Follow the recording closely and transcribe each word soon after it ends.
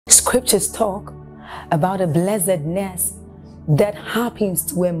Scriptures talk about a blessedness that happens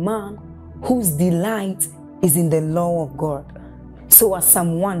to a man whose delight is in the law of God. So as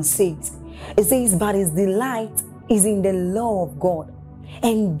Psalm 1 says, it says, but his delight is in the law of God,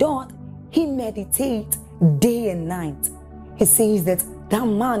 and doth he meditate day and night. He says that that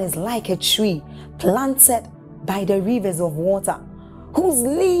man is like a tree planted by the rivers of water, whose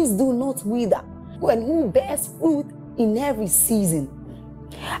leaves do not wither, and who bears fruit in every season.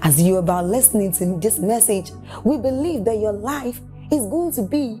 As you're about listening to this message, we believe that your life is going to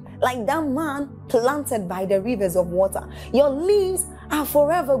be like that man planted by the rivers of water. Your leaves are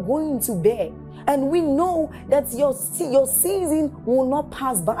forever going to bear. And we know that your season will not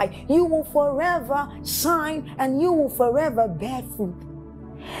pass by. You will forever shine and you will forever bear fruit.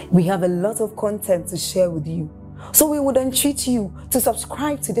 We have a lot of content to share with you. So we would entreat you to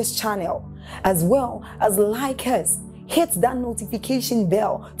subscribe to this channel, as well as like us. Hit that notification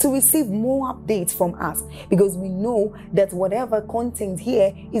bell to receive more updates from us, because we know that whatever content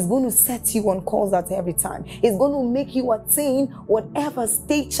here is going to set you on course at every time. It's going to make you attain whatever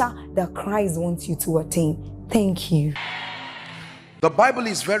stature that Christ wants you to attain. Thank you. The Bible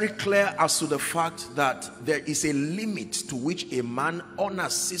is very clear as to the fact that there is a limit to which a man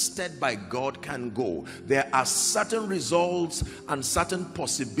unassisted by God can go. There are certain results and certain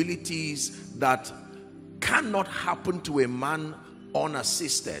possibilities that cannot happen to a man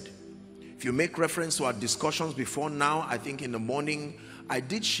unassisted. If you make reference to our discussions before now, I think in the morning I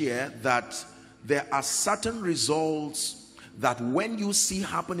did share that there are certain results that when you see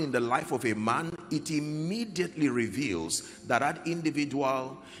happen in the life of a man, it immediately reveals that that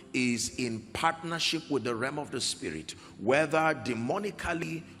individual is in partnership with the realm of the spirit, whether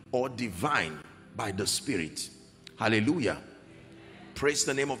demonically or divine by the spirit. Hallelujah. Praise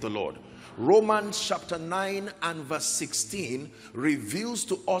the name of the Lord. Romans chapter 9 and verse 16 reveals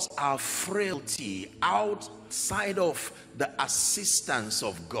to us our frailty outside of the assistance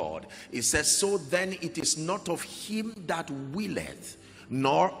of God. It says, so then it is not of him that willeth,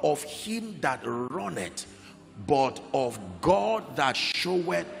 nor of him that runneth, but of God that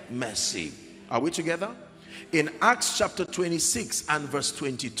showeth mercy. Are we together? In Acts chapter 26 and verse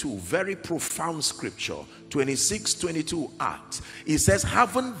 22, very profound scripture, 26:22 Acts, it says,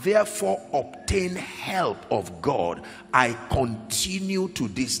 having therefore obtained help of God, I continue to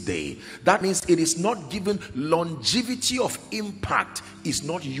this day. That means it is not given. Longevity of impact is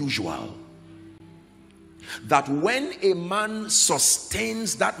not usual. That when a man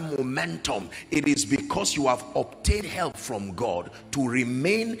sustains that momentum, it is because you have obtained help from God to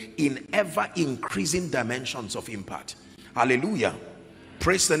remain in ever increasing dimensions of impact. Hallelujah.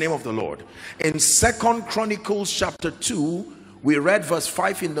 Praise the name of the Lord. In 2 Chronicles chapter 2, we read verse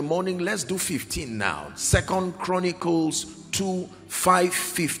 5 in the morning. Let's do 15 now. 2 Chronicles 2, 5,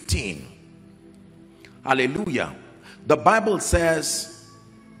 15. Hallelujah. The Bible says,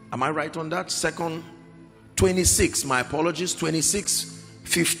 am I right on that? 26, my apologies, 26,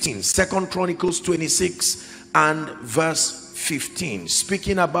 15. 2 Chronicles 26 and verse 15.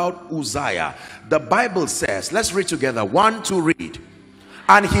 Speaking about Uzziah, the Bible says, let's read together. 1, 2, read.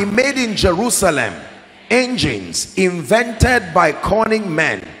 And he made in Jerusalem engines invented by cunning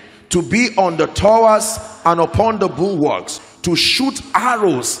men to be on the towers and upon the bulwarks, to shoot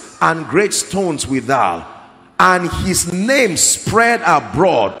arrows and great stones withal. And his name spread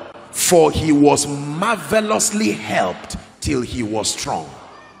abroad, for he was marvelously helped till he was strong.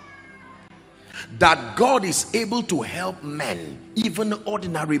 That God is able to help men, even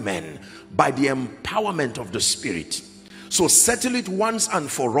ordinary men, by the empowerment of the Spirit. So settle it once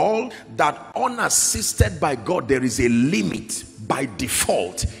and for all that unassisted by God, there is a limit by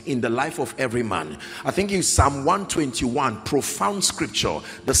default in the life of every man. I think in Psalm 121, profound scripture,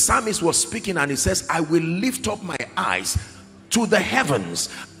 the psalmist was speaking and he says, I will lift up my eyes to the heavens.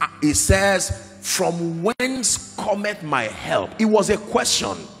 It says, from whence cometh my help? It was a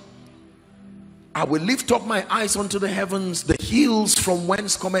question. I will lift up my eyes unto the heavens, the hills, from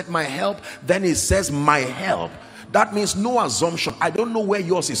whence cometh my help? Then it says, my help. That means no assumption. I don't know where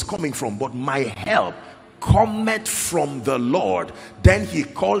yours is coming from, but my help cometh from the Lord. Then he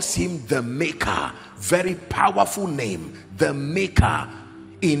calls him the Maker. Very powerful name, the Maker.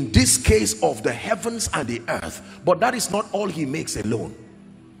 In this case of the heavens and the earth. But that is not all he makes alone.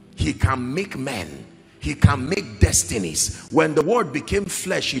 He can make men. He can make destinies. When the word became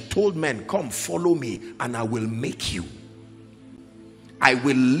flesh, he told men, come follow me and I will make you. I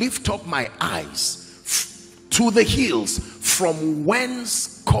will lift up my eyes to the hills, from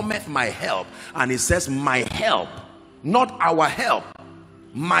whence cometh my help. And it says, my help, not our help,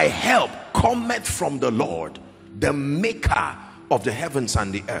 my help cometh from the Lord, the Maker of the heavens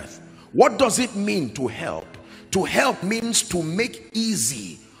and the earth. What does it mean to help? To help means to make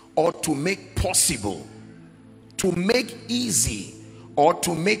easy or to make possible. To make easy or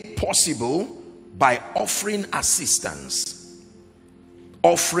to make possible by offering assistance,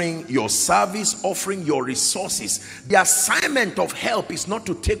 offering your service, offering your resources. The assignment of help is not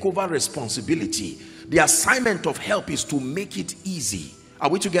to take over responsibility. The assignment of help is to make it easy. Are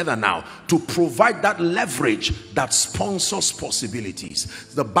we together now? To provide that leverage that sponsors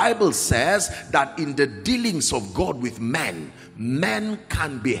possibilities. The Bible says that in the dealings of God with men, men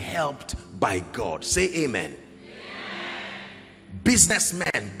can be helped by God. Say amen.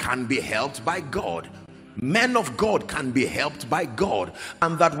 Businessmen can be helped by God. Men of God can be helped by God.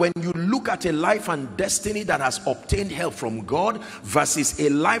 And that when you look at a life and destiny that has obtained help from God versus a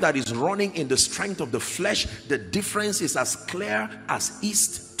life that is running in the strength of the flesh, the difference is as clear as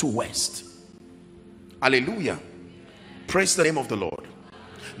east to west. Hallelujah. Praise the name of the Lord.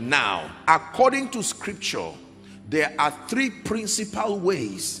 Now, according to scripture, there are three principal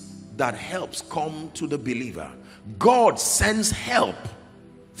ways that helps come to the believer. God sends help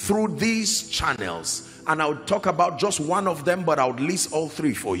through these channels, and I would talk about just one of them, but I would list all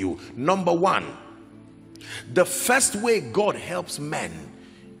three for you. Number one, the first way God helps men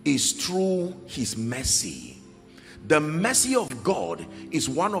is through his mercy. The mercy of God is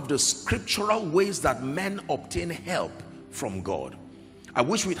one of the scriptural ways that men obtain help from God. I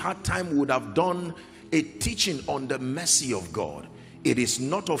wish we'd had time, we would have done a teaching on the mercy of God. It is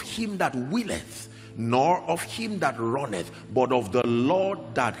not of him that willeth, nor of him that runneth, but of the Lord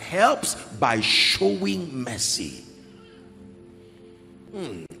that helps by showing mercy.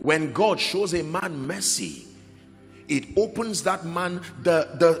 When God shows a man mercy, it opens that man.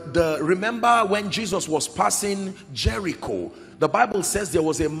 Remember when Jesus was passing Jericho, the Bible says there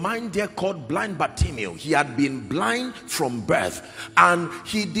was a man there called blind Bartimaeus. He had been blind from birth, and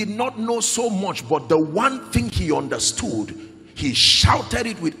he did not know so much, but the one thing he understood, he shouted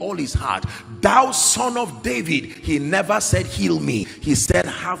it with all his heart, "Thou son of David." He never said, "Heal me." He said,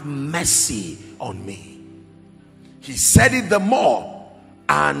 "Have mercy on me." He said it the more,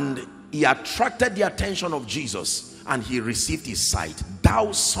 and he attracted the attention of Jesus, and he received his sight.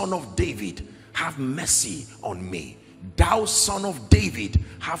 "Thou son of David, have mercy on me. Thou son of David,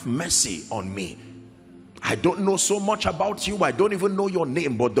 have mercy on me." I don't know so much about you. I don't even know your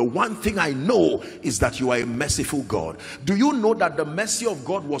name, but the one thing I know is that you are a merciful God. Do you know that the mercy of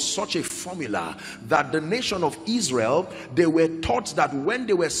God was such a formula that the nation of Israel, they were taught that when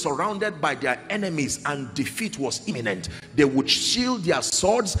they were surrounded by their enemies and defeat was imminent, they would shield their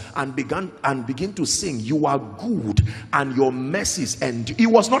swords and begin to sing, "You are good and your mercies endure."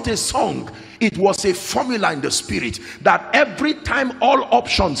 It was not a song, it was a formula in the spirit that every time all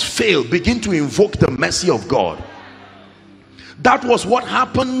options fail, begin to invoke the mercy of God. That was what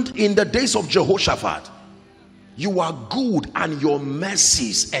happened in the days of Jehoshaphat. You are good and your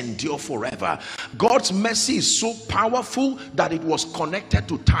mercies endure forever. God's mercy is so powerful that it was connected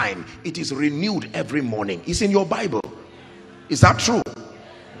to time. It is renewed every morning. It's in your Bible. Is that true?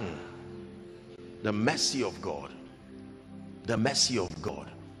 The mercy of God. The mercy of God.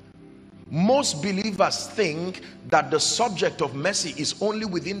 Most believers think that the subject of mercy is only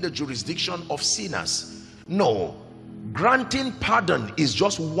within the jurisdiction of sinners. No, granting pardon is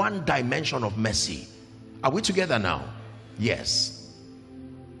just one dimension of mercy. Are we together now? Yes.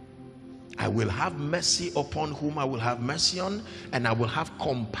 I will have mercy upon whom I will have mercy on, and I will have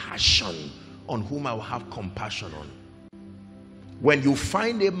compassion on whom I will have compassion on. When you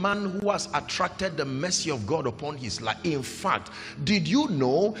find a man who has attracted the mercy of God upon his life, in fact, did you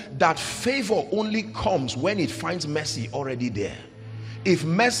know that favor only comes when it finds mercy already there? If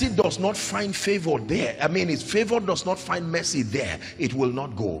mercy does not find favor there, if favor does not find mercy there, it will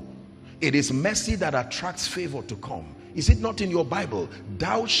not go. It is mercy that attracts favor to come. Is it not in your Bible?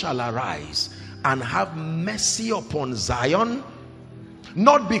 "Thou shalt arise and have mercy upon Zion."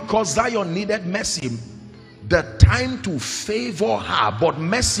 Not because Zion needed mercy, the time to favor her, but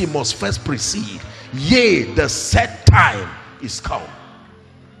mercy must first precede. Yea, the set time is come.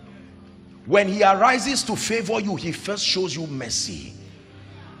 When he arises to favor you, he first shows you mercy.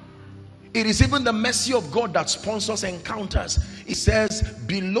 It is even the mercy of God that sponsors encounters. It says,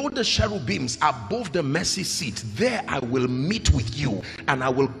 "Below the cherubims, above the mercy seat, there I will meet with you, and I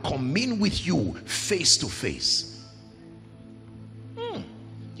will commune with you face to face."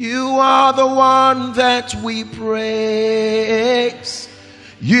 You are the one that we praise.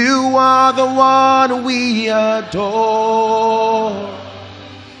 You are the one we adore.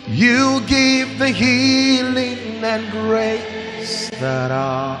 You give the healing and grace that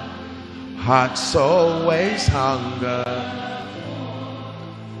our hearts always hunger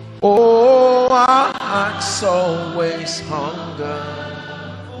Oh, our hearts always hunger.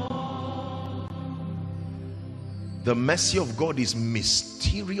 The mercy of God is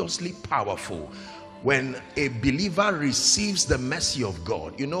mysteriously powerful. When a believer receives the mercy of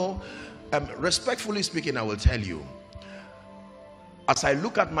God, you know, respectfully speaking, I will tell you, as I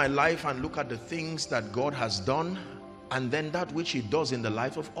look at my life and look at the things that God has done, and then that which he does in the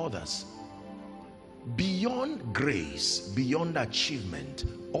life of others, beyond grace, beyond achievement,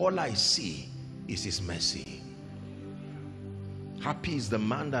 all I see is his mercy. Happy is the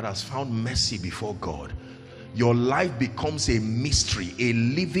man that has found mercy before God. Your life becomes a mystery, a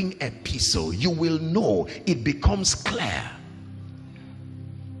living epistle. You will know, it becomes clear.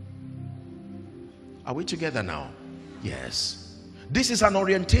 Are we together now? Yes. This is an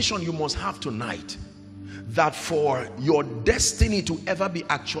orientation you must have tonight, that for your destiny to ever be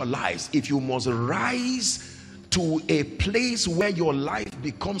actualized, if you must rise to a place where your life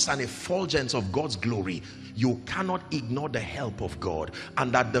becomes an effulgence of God's glory, you cannot ignore the help of God.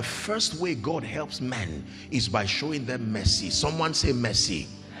 And that the first way God helps men is by showing them mercy. Someone say mercy.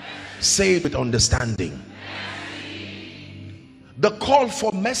 Say it with understanding. Mercy. The call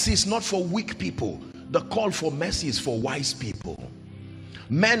for mercy is not for weak people. The call for mercy is for wise people.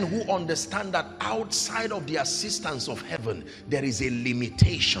 Men who understand that outside of the assistance of heaven, there is a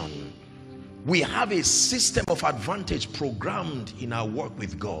limitation. We have a system of advantage programmed in our work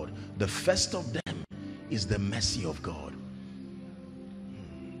with God. The first of them is the mercy of God.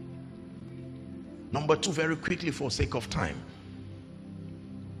 Number two, very quickly for sake of time.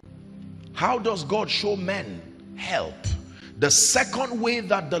 How does God show men help? The second way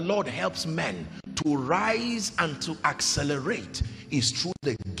that the Lord helps men to rise and to accelerate is through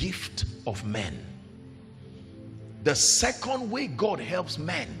the gift of men. The second way God helps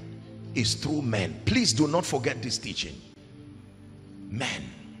men is through men. Please do not forget this teaching. Men.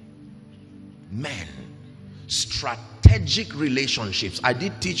 Strategic relationships. I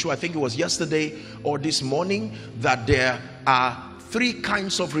did teach you, I think it was yesterday or this morning, that there are three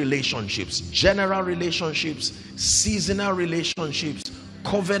kinds of relationships: general relationships, seasonal relationships,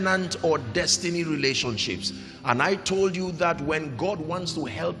 covenant or destiny relationships. And I told you that when God wants to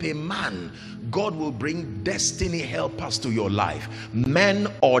help a man, God will bring destiny helpers to your life. Men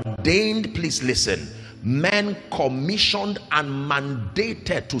ordained, please listen, men commissioned and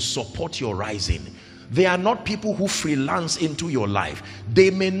mandated to support your rising. They are not people who freelance into your life. They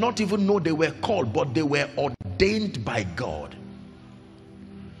may not even know they were called, but they were ordained by God.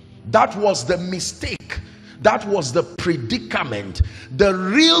 That was the mistake. That was the predicament. The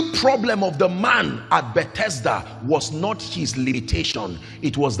real problem of the man at Bethesda was not his limitation.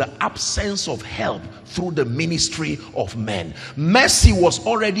 It was the absence of help through the ministry of men. Mercy was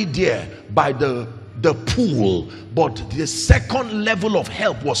already there by the pool, but the second level of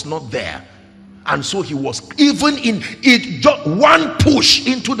help was not there. And so he was even in it, just one push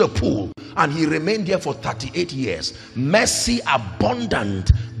into the pool, and he remained there for 38 years. Mercy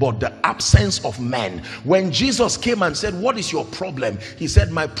abundant, but the absence of men. When Jesus came and said, "What is your problem?" He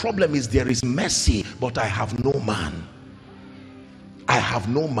said, "My problem is there is mercy, but I have no man." I have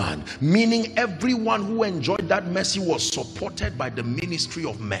no man. Meaning everyone who enjoyed that mercy was supported by the ministry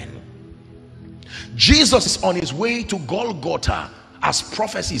of men. Jesus is on his way to Golgotha, as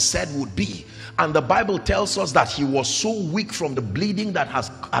prophecy said would be. And the Bible tells us that he was so weak from the bleeding that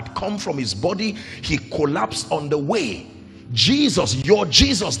had come from his body, he collapsed on the way. Jesus, your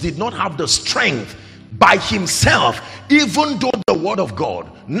Jesus, did not have the strength by himself, even though the word of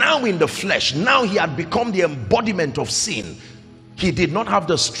God, now in the flesh, now he had become the embodiment of sin. He did not have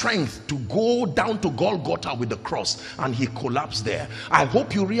the strength to go down to Golgotha with the cross, and he collapsed there. I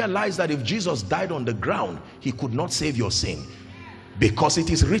hope you realize that if Jesus died on the ground, he could not save your sin. Because it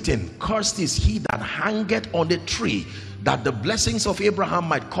is written, "Cursed is he that hangeth on the tree, that the blessings of Abraham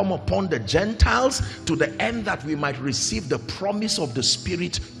might come upon the Gentiles, to the end that we might receive the promise of the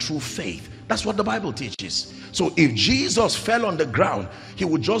Spirit through faith." That's what the Bible teaches. So if Jesus fell on the ground, he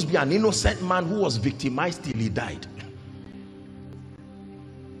would just be an innocent man who was victimized till he died.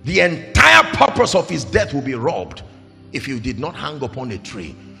 The entire purpose of his death will be robbed if he did not hang upon a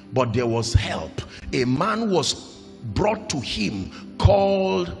tree. But there was help. A man was brought to him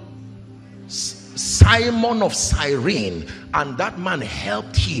called Simon of Cyrene, and that man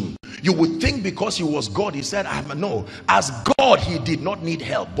helped him. You would think because he was God, he said, no, as God he did not need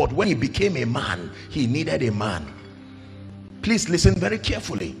help, but when he became a man, he needed a man. Please listen very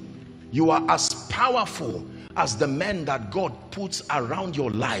carefully. You are as powerful as the men that God puts around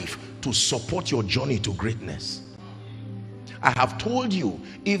your life to support your journey to greatness. I have told you,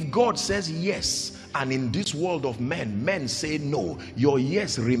 if God says yes And in this world of men, men say no. Your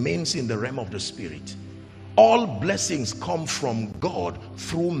yes remains in the realm of the spirit. All blessings come from God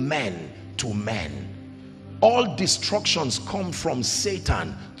through men to men. All destructions come from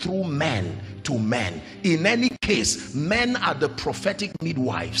Satan through men to men. In any case, men are the prophetic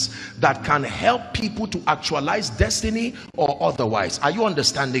midwives that can help people to actualize destiny or otherwise. Are you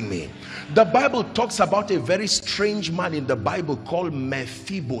understanding me? The Bible talks about a very strange man in the Bible called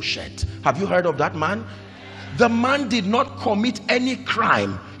Mephibosheth. Have you heard of that man? The man did not commit any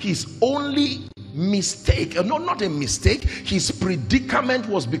crime. His only mistake, no, not a mistake, his predicament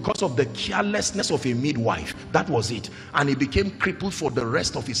was because of the carelessness of a midwife. That was it. And he became crippled for the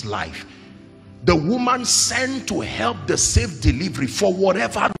rest of his life. The woman sent to help the safe delivery, for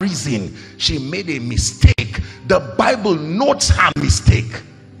whatever reason, she made a mistake. The Bible notes her mistake.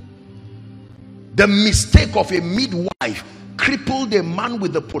 The mistake of a midwife crippled a man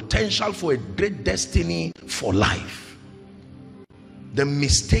with the potential for a great destiny for life. The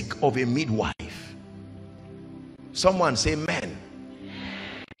mistake of a midwife. Someone say amen.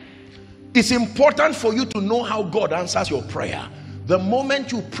 It's important for you to know how God answers your prayer. The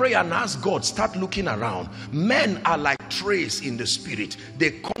moment you pray and ask God, start looking around. Men are like trays in the spirit.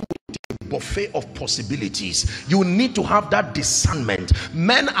 They come with a buffet of possibilities. You need to have that discernment.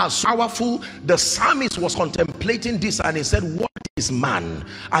 Men are so powerful. The psalmist was contemplating this and he said, what is man?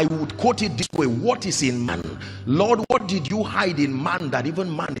 I would quote it this way: what is in man? Lord, what did you hide in man that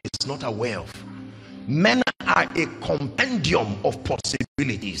even man is not aware of? Men are a compendium of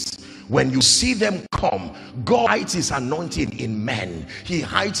possibilities. When you see them come, God hides his anointing in men. He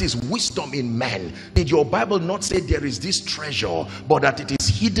hides his wisdom in men. Did your Bible not say there is this treasure, but that it is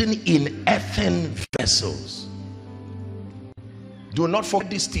hidden in earthen vessels? Do not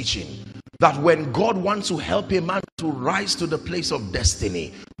forget this teaching, that when God wants to help a man to rise to the place of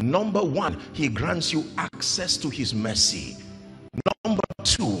destiny, number one, he grants you access to his mercy. Number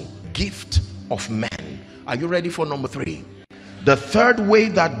two, gift of men. Are you ready for number three? The third way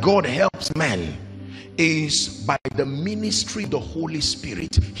that God helps men is by the ministry of the Holy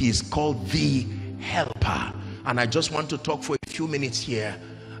Spirit. He is called the helper. And I just want to talk for a few minutes here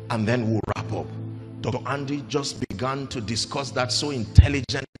and then we'll wrap up. Dr. Andy just began to discuss that so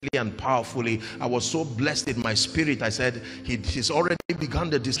intelligently and powerfully. I was so blessed in my spirit. I said, he's already begun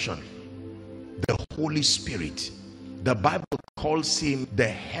the discussion. The Holy Spirit. The Bible calls him the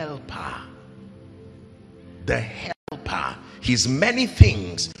helper. The helper. He's many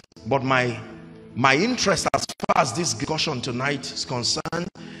things, but my interest as far as this discussion tonight is concerned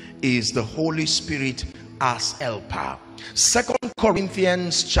is the Holy Spirit as helper. 2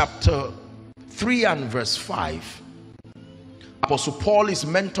 Corinthians chapter 3 and verse 5. Apostle Paul is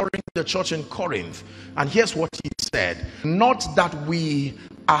mentoring the church in Corinth, and here's what he said: not that we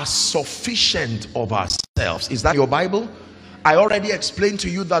are sufficient of ourselves. Is that your Bible? I already explained to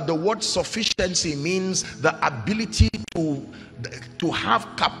you that the word sufficiency means the ability to have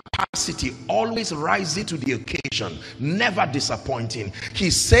capacity, always rising to the occasion, never disappointing.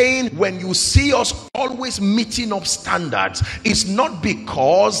 He's saying when you see us always meeting up standards, it's not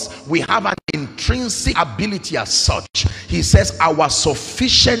because we have an intrinsic ability as such. He says our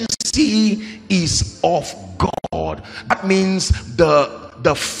sufficiency is of God. That means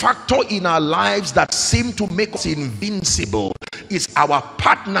the factor in our lives that seem to make us invincible is our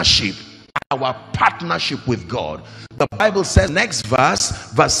partnership with God. The Bible says, next verse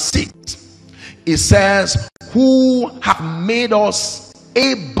 6, it says, who have made us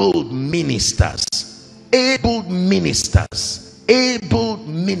able ministers. Able ministers. Able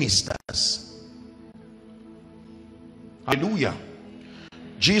ministers. Hallelujah.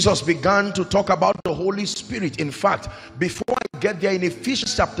 Jesus began to talk about the Holy Spirit. In fact, before I get there, in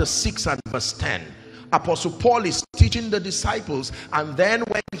Ephesians chapter 6 and verse 10, Apostle Paul is teaching the disciples, and then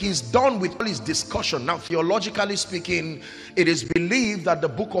when he's done with all his discussion, now theologically speaking, it is believed that the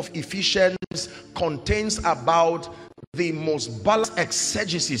book of Ephesians contains about the most balanced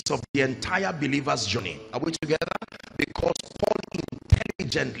exegesis of the entire believer's journey. Are we together? Because Paul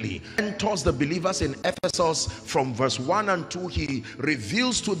intelligently enters the believers in Ephesus from verse 1 and 2. He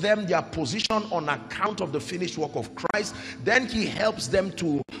reveals to them their position on account of the finished work of Christ. Then he helps them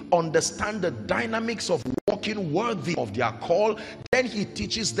to understand the dynamics of walking worthy of their call. Then he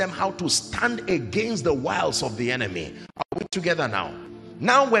teaches them how to stand against the wiles of the enemy. Are we together now?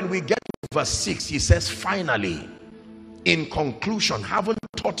 Now when we get to verse 6, he says, finally, in conclusion, having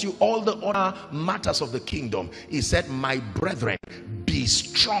taught you all the other matters of the kingdom, he said, my brethren, be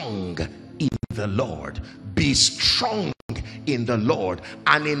strong in the Lord. Be strong in the Lord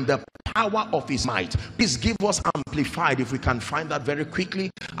and in the power of his might. Please give us Amplified if we can find that very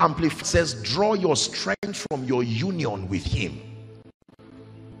quickly. Amplified says, draw your strength from your union with him.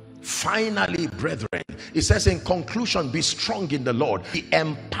 Finally, brethren, it says in conclusion, be strong in the Lord, be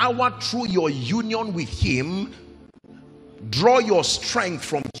empowered through your union with him. Draw your strength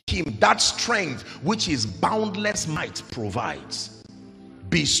from him, that strength which his boundless might provides.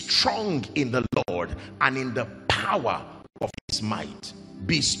 Be strong in the Lord and in the power of his might.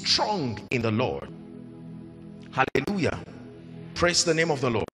 Be strong in the Lord. Hallelujah. Praise the name of the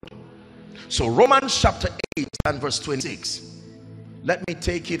Lord. So Romans chapter 8 and verse 26. Let me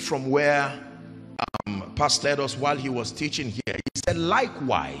take it from where Pastor led us while he was teaching here. He said,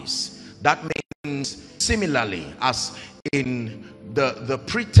 likewise, that means similarly, as in the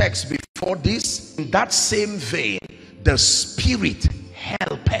pretext before this, in that same vein, the Spirit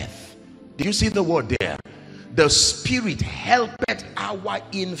helpeth. Do you see the word there? The Spirit helpeth our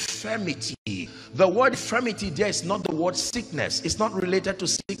infirmity. The word infirmity there is not the word sickness. It's not related to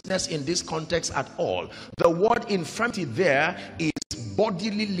sickness in this context at all. The word infirmity there is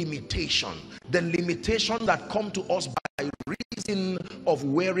bodily limitation. The limitation that come to us by reason of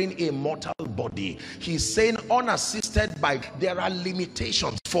wearing a mortal body. He's saying unassisted by, there are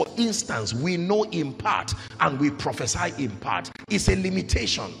limitations. For instance, we know in part and we prophesy in part. It's a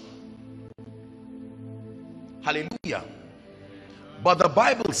limitation. Hallelujah. But the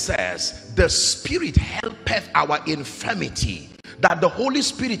Bible says the Spirit helpeth our infirmity, that the Holy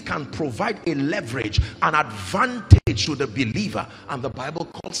Spirit can provide a leverage, an advantage to the believer, and the Bible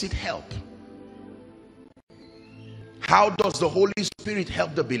calls it help. How does the Holy Spirit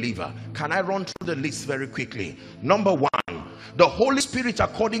help the believer? Can I run through the list very quickly? Number one, the Holy Spirit,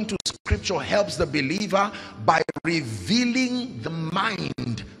 according to scripture, helps the believer by revealing the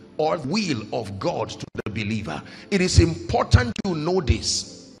mind or will of God to the believer. It is important you know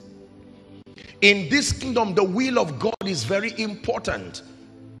this. In this kingdom, the will of God is very important.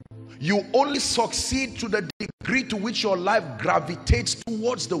 You only succeed to the degree to which your life gravitates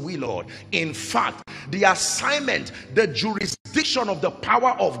towards the will of God. In fact, the assignment, the jurisdiction of the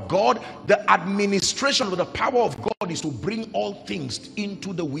power of God, the administration of the power of God is to bring all things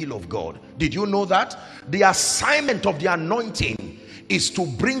into the will of God. Did you know that? The assignment of the anointing is to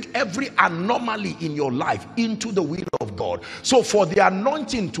bring every anomaly in your life into the will of God. So for the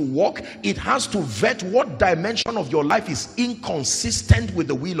anointing to work, it has to vet what dimension of your life is inconsistent with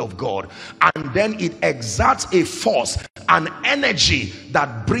the will of God, and then it exerts a force, an energy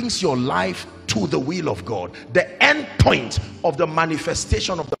that brings your life to the will of God. The end point of the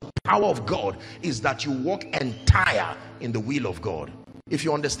manifestation of the power of God is that you walk entire in the will of God. If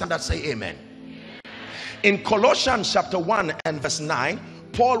you understand that, say amen. In Colossians chapter 1 and verse 9,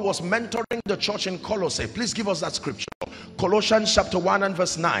 Paul was mentoring the church in Colossae. Please give us that scripture. Colossians chapter 1 and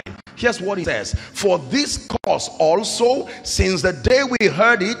verse 9. Here's what it says. For this cause also, since the day we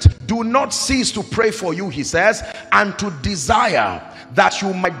heard it, do not cease to pray for you, he says, and to desire that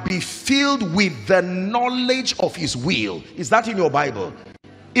you might be filled with the knowledge of his will. Is that in your Bible?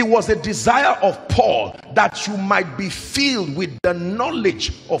 It was the desire of Paul that you might be filled with the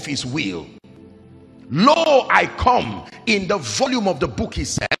knowledge of his will. Lo, I come, in the volume of the book, he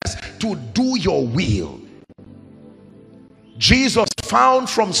says, to do your will. Jesus found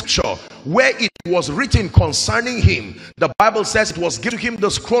from scripture where it was written concerning him. The Bible says it was given to him the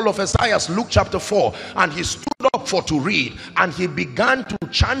scroll of Isaiah, Luke chapter 4, and he stood up for to read, and he began to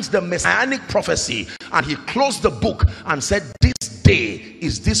chant the messianic prophecy, and he closed the book and said, this day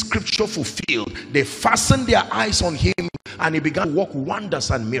is this scripture fulfilled. They fastened their eyes on him, and he began to work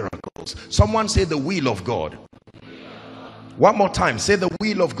wonders and miracles. Someone say the will of God. One more time, say the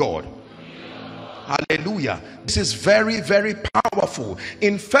will of God. Hallelujah. This is very, very powerful.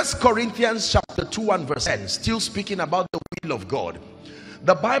 In 1 Corinthians chapter 2 and verse 10, still speaking about the will of God,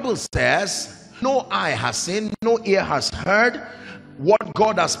 the Bible says, no eye has seen, no ear has heard what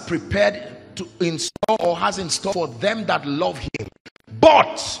God has prepared to install or has in store for them that love him.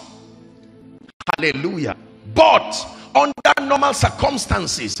 But, hallelujah, but under normal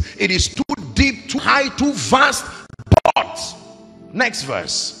circumstances, it is too deep, too high, too vast. But, next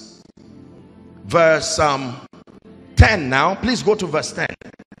verse. Verse 10 now. Please go to verse 10.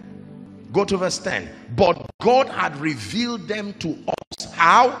 Go to verse 10. But God had revealed them to us.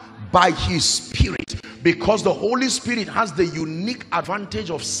 How? By his Spirit. Because the Holy Spirit has the unique advantage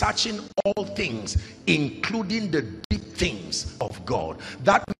of searching all things, including the deep things of God.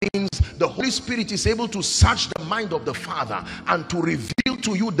 That means the Holy Spirit is able to search the mind of the Father and to reveal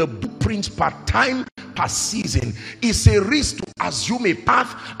to you the blueprint per time per season. It's a risk to assume a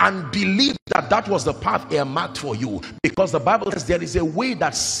path and believe that that was the path earmarked for you, because the Bible says there is a way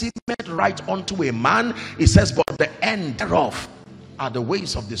that seemeth right unto a man. It says, but the end thereof are the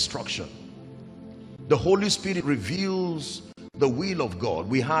ways of destruction. The Holy Spirit reveals the will of God.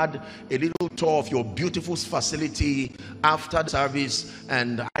 We had a little tour of your beautiful facility after the service,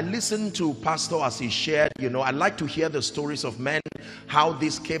 and I listened to Pastor as he shared. I like to hear the stories of men, how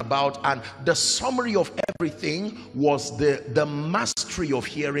this came about, and the summary of everything was the mastery of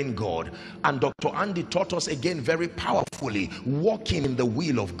hearing God. And Dr. Andy taught us again very powerfully, walking in the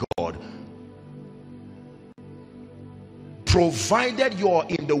will of God. Provided you're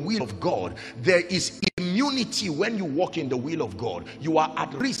in the will of God, there is immunity when you walk in the will of God. You are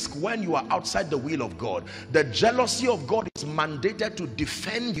at risk when you are outside the will of God. The jealousy of God is mandated to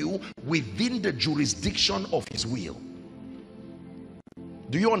defend you within the jurisdiction of his will.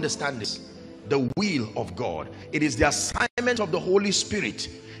 Do you understand this? The will of God. It is the assignment of the Holy Spirit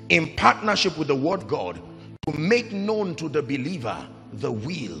in partnership with the Word of God to make known to the believer the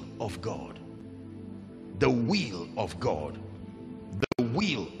will of God. The will of God. The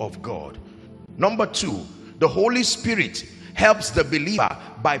will of God. Number two, the Holy Spirit helps the believer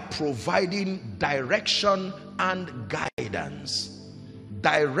by providing direction and guidance.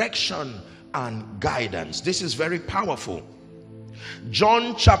 Direction and guidance. This is very powerful.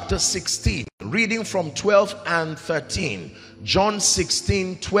 John chapter 16, reading from 12 and 13. John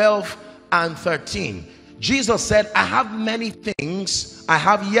 16, 12 and 13. Jesus said, I have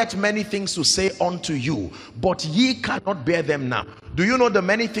yet many things to say unto you, but ye cannot bear them now. Do you know the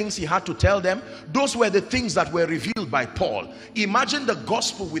many things he had to tell them? Those were the things that were revealed by Paul. Imagine the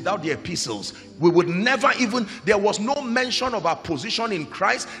gospel without the epistles. We would never even, there was no mention of our position in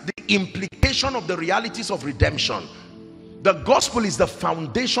Christ, the implication of the realities of redemption. The gospel is the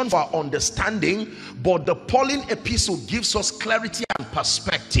foundation for our understanding, but the Pauline epistle gives us clarity and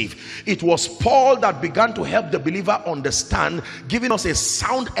perspective. It was Paul that began to help the believer understand, giving us a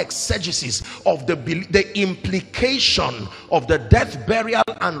sound exegesis of the implication of the death, burial,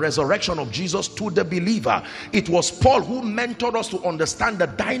 and resurrection of Jesus to the believer. It was Paul who mentored us to understand the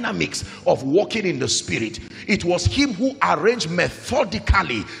dynamics of walking in the Spirit. It was him who arranged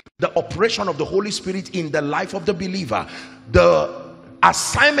methodically the operation of the Holy Spirit in the life of the believer. The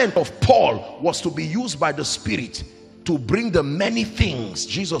assignment of Paul was to be used by the Spirit to bring the many things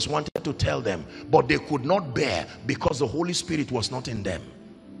Jesus wanted to tell them, but they could not bear because the Holy Spirit was not in them.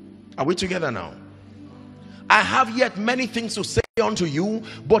 Are we together now? I have yet many things to say unto you,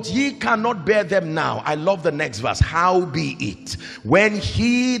 but ye cannot bear them now. I love the next verse. How be it, when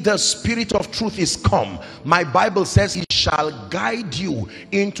he, the Spirit of truth, is come, my Bible says he shall guide you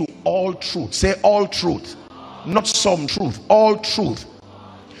into all truth. Say all truth, not some truth, all truth.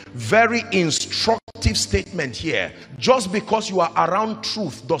 Very instructive statement here. Just because you are around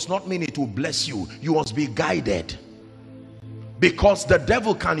truth does not mean it will bless you. You must be guided, because the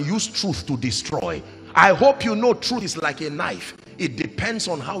devil can use truth to destroy. I hope you know truth is like a knife. It depends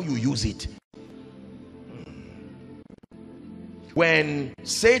on how you use it. When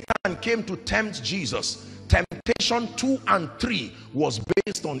Satan came to tempt Jesus, temptation 2 and 3 was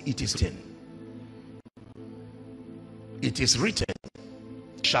based on it is written. It is written,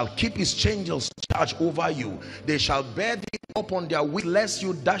 shall keep his angels charge over you. They shall bear thee up on their wings, lest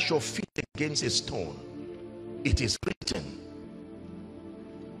you dash your feet against a stone. It is written.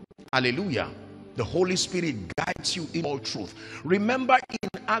 Hallelujah. The Holy Spirit guides you in all truth. Remember in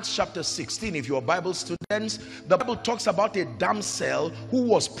Acts chapter 16, if you're Bible students, the Bible talks about a damsel who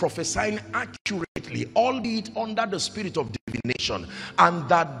was prophesying accurately, albeit under the spirit of divination, and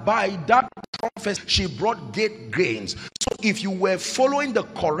that by that prophecy she brought great gains. So if you were following the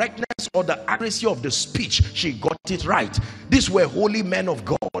correctness or the accuracy of the speech, she got it right. These were holy men of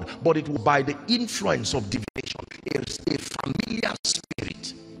God, but it was by the influence of divination. It's a familiar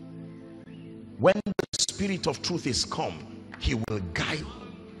spirit. When the Spirit of truth is come, he will guide you.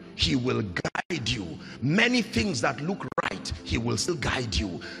 He will guide you. Many things that look right, he will still guide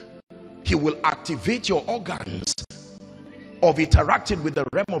you. He will activate your organs of interacting with the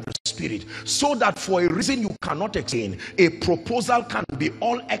realm of the Spirit, so that for a reason you cannot explain, a proposal can be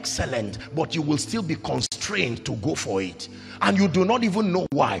all excellent, but you will still be constrained to go for it, and you do not even know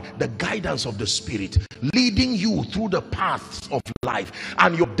why. The guidance of the Spirit leading you through the paths of life,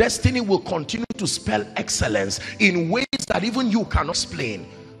 and your destiny will continue to spell excellence in ways that even you cannot explain,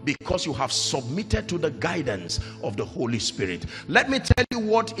 because you have submitted to the guidance of the Holy Spirit. Let me tell you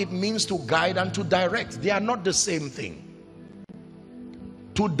what it means to guide and to direct. They are not the same thing.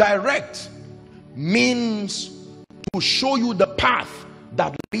 To direct means to show you the path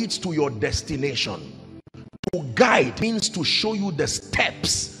that leads to your destination. To guide means to show you the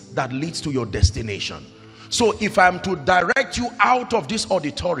steps that leads to your destination. So if I'm to direct you out of this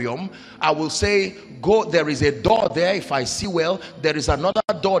auditorium, I will say, go, there is a door there. If I see well, there is another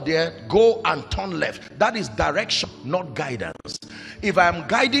door there. Go and turn left. That is direction, not guidance. If I am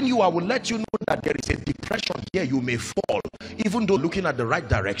guiding you, I will let you know that there is a depression here. You may fall, even though looking at the right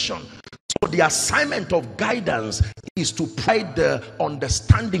direction. So the assignment of guidance is to provide the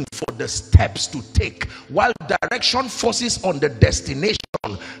understanding for the steps to take, while direction focuses on the destination,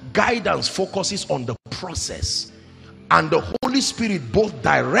 guidance focuses on the process. And the Holy Spirit both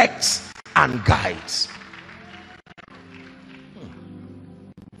directs and guides.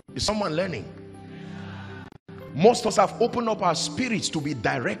 Is someone learning? Most of us have opened up our spirits to be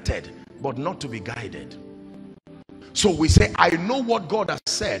directed, but not to be guided. So we say, I know what God has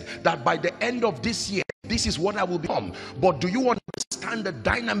said, that by the end of this year, this is what I will become. But do you understand the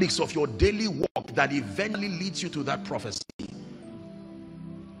dynamics of your daily walk that eventually leads you to that prophecy?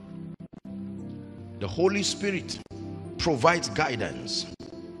 The Holy Spirit provides guidance.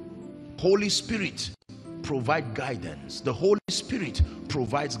 Holy Spirit provides guidance. The Holy Spirit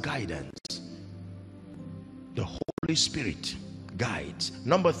provides guidance. The Holy Spirit guides.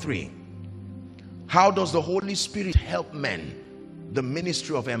 Number 3, how does the Holy Spirit help men? The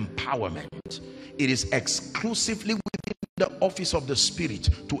ministry of empowerment. It is exclusively within the office of the Spirit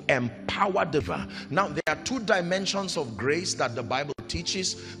to empower the believer. Now, there are 2 dimensions of grace that the Bible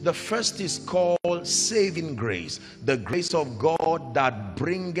teaches. The first is called saving grace, the grace of God that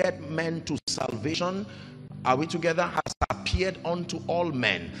bringeth men to salvation. Are we together? Has appeared unto all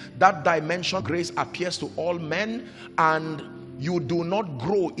men. That dimension of grace appears to all men, and you do not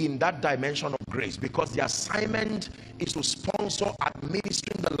grow in that dimension of grace, because the assignment is to sponsor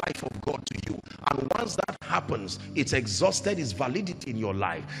administering the life of God to you. And once that happens, it's exhausted its validity in your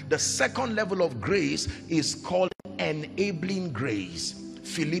life. The second level of grace is called enabling grace.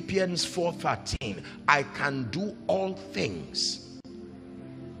 Philippians 4:13. I can do all things.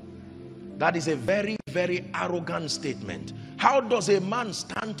 That is a very, very arrogant statement. How does a man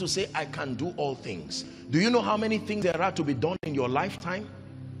stand to say, I can do all things? Do you know how many things there are to be done in your lifetime?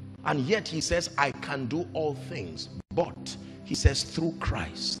 And yet he says, I can do all things. But he says, through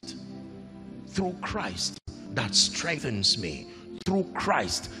Christ that strengthens me. Through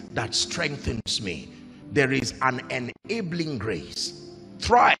Christ that strengthens me. There is an enabling grace.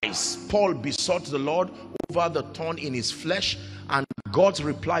 Thrice Paul besought the Lord over the thorn in his flesh, and God's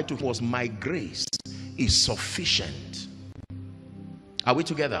reply to him was, my grace is sufficient. Are we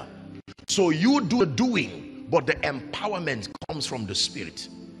together? So you do the doing, but the empowerment comes from the Spirit.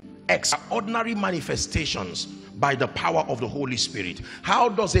 Extraordinary manifestations by the power of the Holy Spirit. How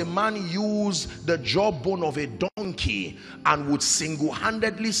does a man use the jawbone of a donkey and would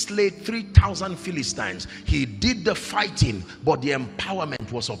single-handedly slay 3,000 Philistines? He did the fighting, but the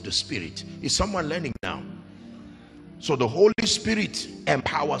empowerment was of the Spirit. Is someone learning now? So the Holy Spirit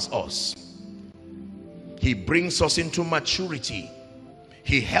empowers us. He brings us into maturity.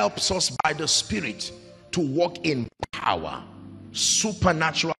 He helps us by the Spirit to walk in power,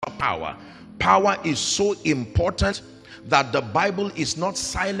 supernatural power. Power is so important that the Bible is not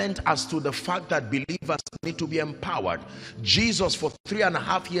silent as to the fact that believers need to be empowered. Jesus for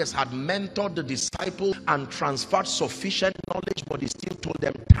 3.5 years had mentored the disciples and transferred sufficient knowledge, but he still told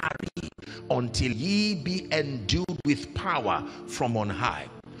them, tarry until ye be endued with power from on high.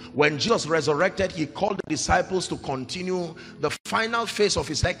 When Jesus resurrected, he called the disciples to continue the final phase of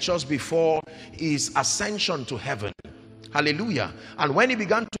his lectures before his ascension to heaven. Hallelujah. And when he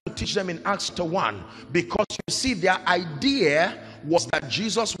began to teach them in Acts 1, because you see, their idea was that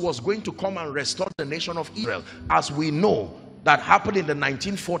Jesus was going to come and restore the nation of Israel, as we know that happened in the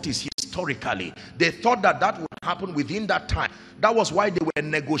 1940s historically. They thought that that would happen within that time. That was why they were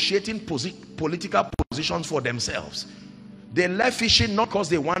negotiating political positions for themselves. They left fishing not because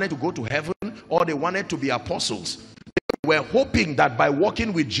they wanted to go to heaven or they wanted to be apostles. They were hoping that by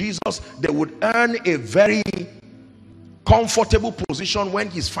walking with Jesus, they would earn a very comfortable position when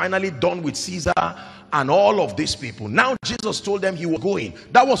he's finally done with Caesar and all of these people. Now Jesus told them he was going.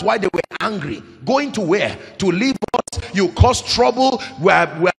 That was why they were angry. Going to where? To leave us. You cause trouble.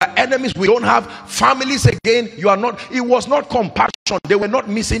 We're enemies. We don't have families again. You are not. It was not compassion. They were not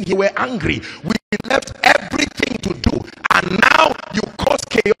missing. They were angry. We left everything to do, and now you cause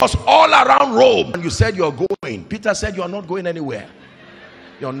chaos all around Rome. And you said you're going. Peter said you are not going anywhere.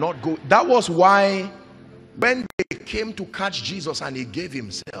 You're not going. That was why when they came to catch Jesus and he gave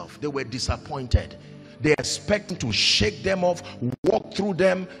himself, they were disappointed. They expected to shake them off, walk through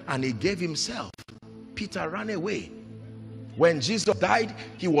them, and he gave himself. Peter ran away. When Jesus died,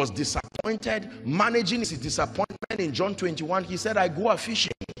 he was disappointed. Managing his disappointment in John 21, he said, I go a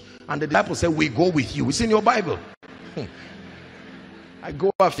fishing. And the disciples said, we go with you. It's in your Bible. I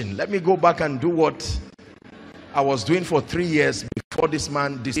go a fishing. Let me go back and do what I was doing for 3 years before this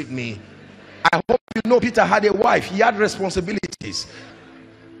man deceived me. I hope you know Peter had a wife. He had responsibilities.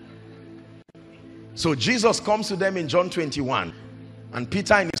 So Jesus comes to them in John 21. And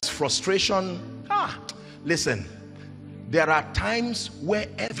Peter, in his frustration, listen, there are times where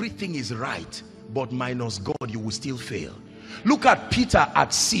everything is right, but minus God, you will still fail. Look at Peter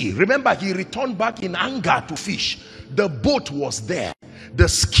at sea. Remember, he returned back in anger to fish. The boat was there. The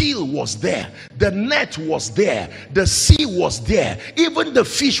skill was there. The net was there. The sea was there. Even the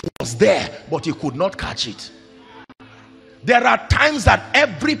fish was there, but he could not catch it. There are times that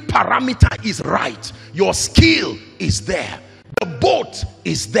every parameter is right. Your skill is there. The boat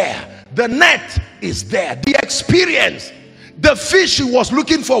is there. The net is there. The experience, the fish he was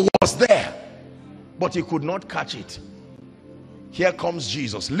looking for was there, but he could not catch it. Here comes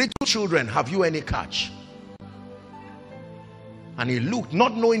Jesus. Little children, have you any catch? And he looked,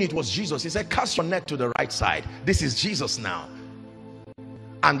 not knowing it was Jesus. He said, cast your net to the right side. This is Jesus now.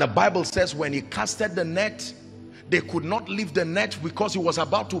 And the Bible says when he casted the net, they could not leave the net because it was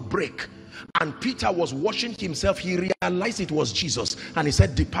about to break. And Peter was washing himself. He realized it was Jesus. And he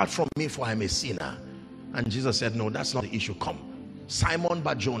said, depart from me, for I am a sinner. And Jesus said, no, that's not the issue. Come. Simon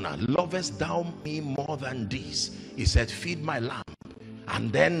Bar-Jonah, lovest thou me more than this? He said, feed my lamb.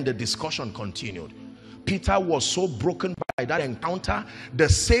 And then the discussion continued. Peter was so broken by that encounter. The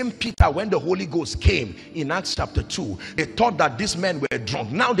same Peter, when the Holy Ghost came in Acts chapter 2, they thought that these men were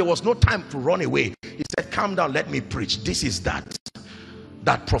drunk. Now there was no time to run away. He said, calm down, let me preach. This is that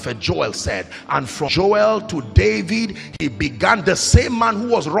prophet Joel said. And from Joel to David, he began. The same man who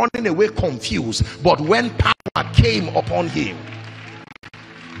was running away confused, but when power came upon him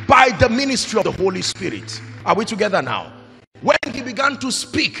by the ministry of the Holy Spirit. Are we together now? When he began to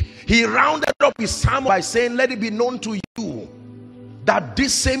speak, he rounded up his sermon by saying, let it be known to you that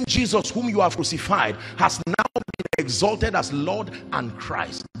this same Jesus whom you have crucified has now been exalted as Lord and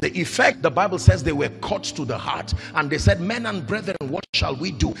Christ. The effect, the Bible says, they were cut to the heart, and they said, men and brethren, what shall we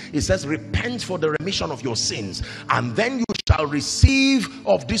do? It says, repent for the remission of your sins, and then you shall receive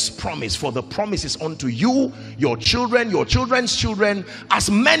of this promise, for the promise is unto you, your children, your children's children, as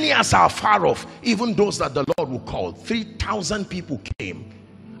many as are far off, even those that the Lord will call. 3,000 people came.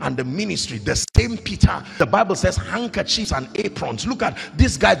 And the ministry, the same Peter, the Bible says handkerchiefs and aprons. Look at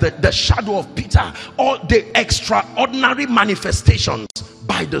this guy, the shadow of Peter, all the extraordinary manifestations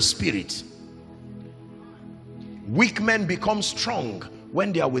by the Spirit. Weak men become strong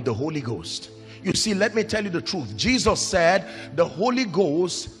when they are with the Holy Ghost. You see, let me tell you the truth. Jesus said the Holy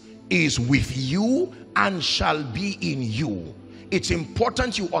Ghost is with you and shall be in you. It's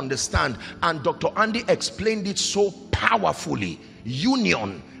important you understand, and Dr. Andy explained it so powerfully.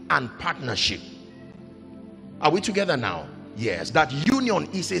 Union and partnership. Are we together now? Yes, that union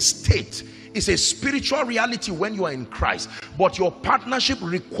is a state, it's a spiritual reality when you are in Christ, but your partnership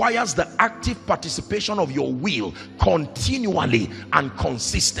requires the active participation of your will continually and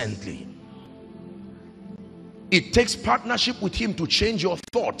consistently. It takes partnership with him to change your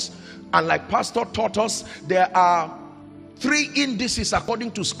thoughts. And like Pastor taught us, there are 3 indices according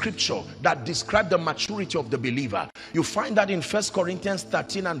to scripture that describe the maturity of the believer. You find that in 1 Corinthians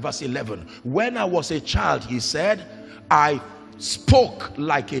 13 and verse 11. When I was a child, he said, I spoke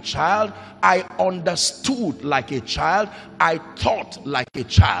like a child, I understood like a child, I thought like a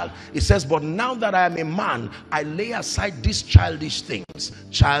child. It says, but now that I am a man, I lay aside these childish things.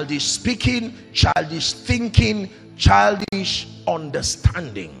 Childish speaking, childish thinking, childish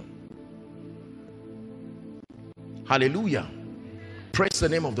understanding. Hallelujah. Praise the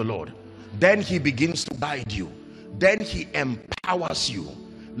name of the Lord. Then he begins to guide you. Then he empowers you.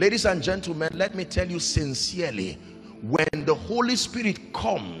 Ladies and gentlemen, let me tell you sincerely, when the Holy Spirit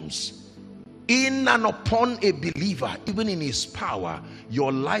comes in and upon a believer, even in his power,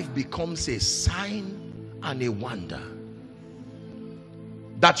 your life becomes a sign and a wonder.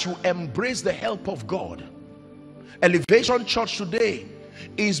 That you embrace the help of God. Elevation Church today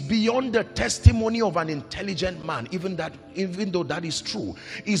is beyond the testimony of an intelligent man, even though that is true.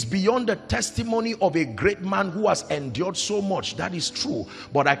 Is beyond the testimony of a great man who has endured so much. That is true.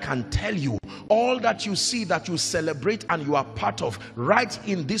 But I can tell you, all that you see, that you celebrate and you are part of right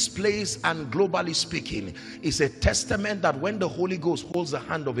in this place and globally speaking, is a testament that when the Holy Ghost holds the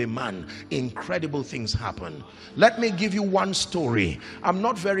hand of a man, incredible things happen. Let me give you one story. I'm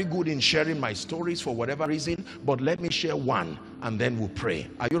not very good in sharing my stories for whatever reason, but let me share one and then we'll pray.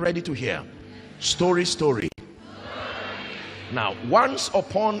 Are you ready to hear? Story. Now, once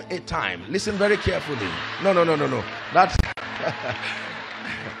upon a time, listen very carefully. No. That's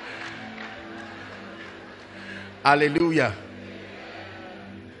hallelujah.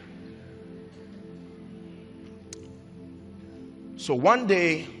 So one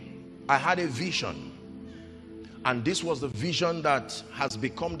day I had a vision, and this was the vision that has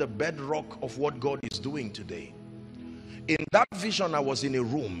become the bedrock of what God is doing today. In that vision, I was in a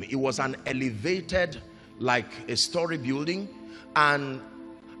room. It was an elevated, like a story building, and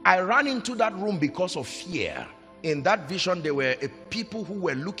I ran into that room because of fear. In that vision, there were people who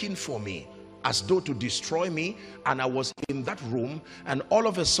were looking for me as though to destroy me, and I was in that room, and all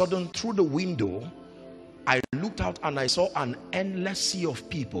of a sudden through the window I looked out and I saw an endless sea of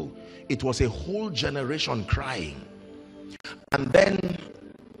people. It was a whole generation crying. And then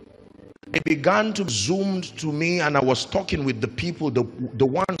they began to zoom to me, and I was talking with the people, the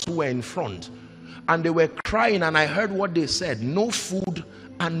ones who were in front, and they were crying, and I heard what they said: no food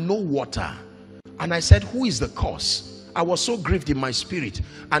and no water. And I said, who is the cause? I was so grieved in my spirit,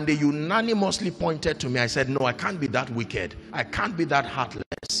 and they unanimously pointed to me. I said, no, I can't be that wicked. I can't be that heartless.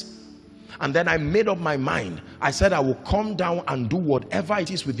 And then I made up my mind. I said, I will come down and do whatever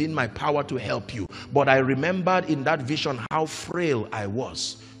it is within my power to help you. But I remembered in that vision how frail I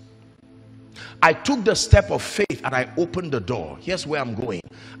was. I took the step of faith and I opened the door. Here's where I'm going.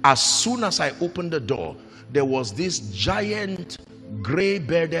 As soon as I opened the door, there was this giant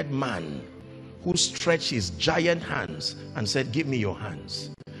gray-bearded man who stretched his giant hands and said, give me your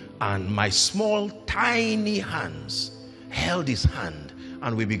hands. And my small, tiny hands held his hand,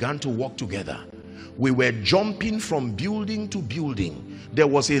 and we began to walk together. We were jumping from building to building. There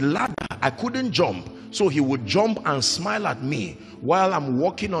was a ladder. I couldn't jump, so he would jump and smile at me while I'm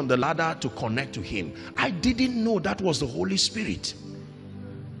walking on the ladder to connect to him. I didn't know that was the Holy Spirit.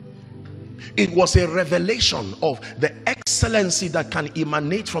 It was a revelation of the excellency that can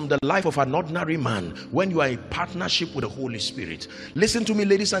emanate from the life of an ordinary man when you are in partnership with the Holy Spirit. Listen to me,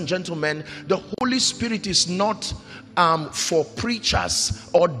 ladies and gentlemen. The Holy Spirit is not for preachers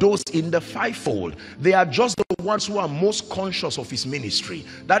or those in the fivefold. They are just the ones who are most conscious of his ministry.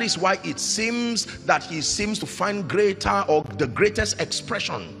 That is why it seems that he seems to find greater or the greatest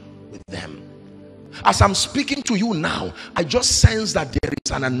expression with them. As I'm speaking to you now, I just sense that there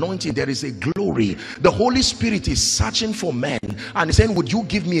is an anointing, there is a glory. The Holy Spirit is searching for men and he's saying, would you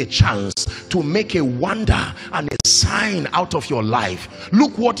give me a chance to make a wonder and a sign out of your life?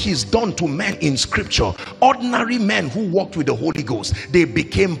 Look what he's done to men in scripture. Ordinary men who walked with the Holy Ghost, they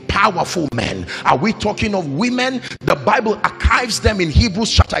became powerful men. Are we talking of women? The Bible archives them in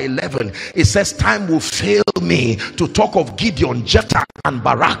Hebrews chapter 11. It says, time will fail me to talk of Gideon, Jephthah and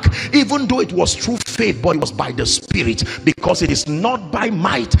Barak, even though it was through faith, but it was by the Spirit, because it is not by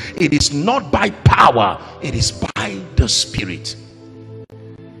might, it is not by power, it is by the Spirit.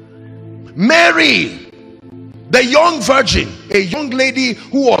 Mary, the young virgin, a young lady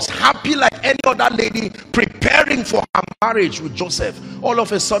who was happy like any other lady, preparing for her marriage with Joseph. All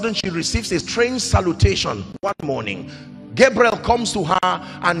of a sudden she receives a strange salutation one morning. Gabriel comes to her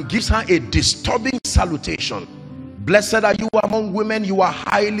and gives her a disturbing salutation. Blessed are you among women, you are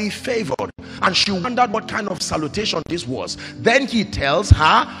highly favored. And she wondered what kind of salutation this was. Then he tells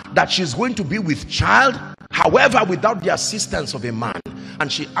her that she's going to be with child, however without the assistance of a man.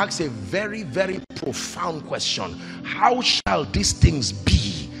 And she asks a very, very profound question. How shall these things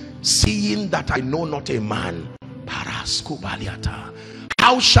be, seeing that I know not a man? How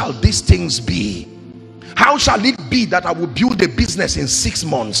shall these things be? How shall it be that I will build a business in 6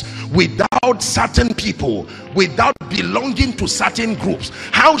 months without certain people, without belonging to certain groups?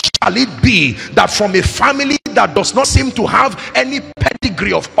 How shall it be that from a family that does not seem to have any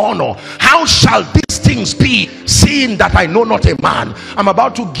pedigree of honor? How shall these things be, seeing that I know not a man? I'm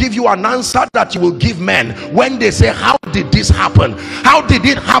about to give you an answer that you will give men when they say, how did this happen? How did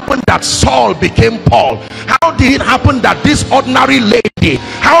it happen that Saul became Paul? How did it happen that this ordinary lady,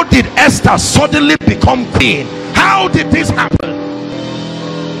 how did Esther suddenly become queen? How did this happen?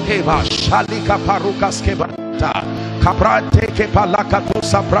 How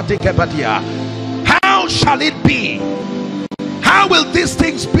shall it be? How will these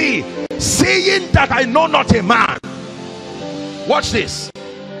things be, seeing that I know not a man? Watch this.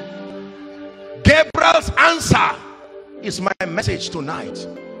 Gabriel's answer is my message tonight.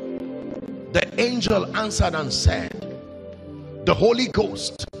 The angel answered and said, the Holy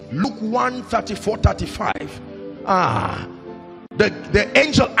Ghost, Luke 1:34-35. The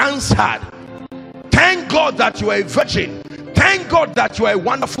angel answered, thank God that you are a virgin, thank God that you are a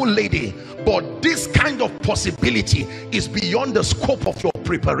wonderful lady, but this kind of possibility is beyond the scope of your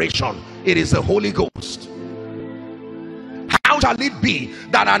preparation. It is the Holy Ghost. How shall it be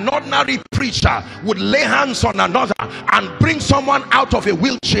that an ordinary preacher would lay hands on another and bring someone out of a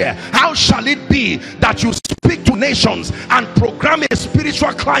wheelchair? How shall it be that you speak to nations and program a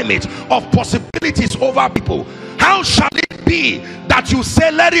spiritual climate of possibilities over people? How shall it be that you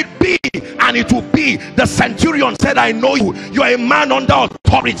say let it be and it will be? The centurion said, I know you, you are a man under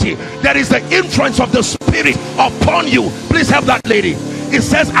authority. There is the influence of the Spirit upon you. Please help that lady. It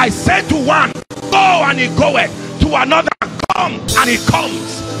says, I said to one, go, and he goeth, to another, come, and he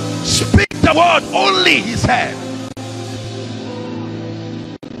comes. Speak the word only, he said.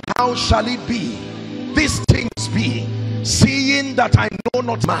 How shall it be, these things be, seeing that I know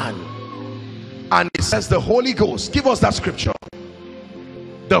not man? And it says the Holy Ghost, give us that scripture.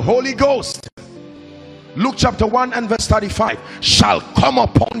 The Holy Ghost, Luke chapter 1 and verse 35, shall come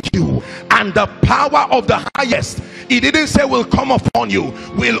upon you, and the power of the highest, it didn't say will come upon you,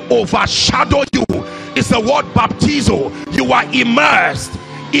 will overshadow you. It's the word baptizo. You are immersed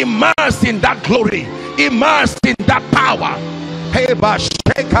in that glory, immersed in that power.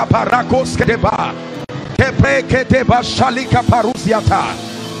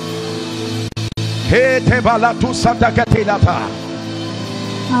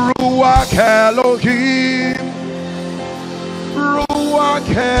 Ruach Elohim, Ruach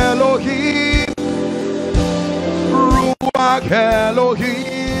Elohim, Ruach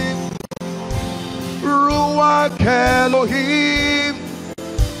Elohim, Ruach Elohim,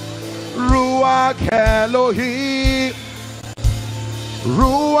 Ruach Elohim,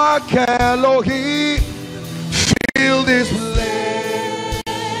 Ruach Elohim, fill this place.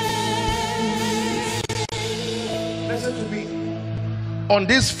 Listen to me. On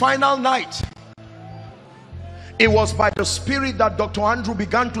this final night, it was by the Spirit that Dr. Andrew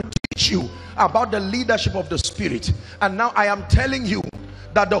began to teach you about the leadership of the Spirit. And now I am telling you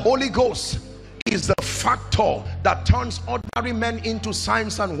that the Holy Ghost is the factor that turns ordinary men into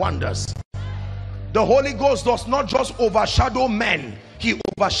signs and wonders. The Holy Ghost does not just overshadow men, he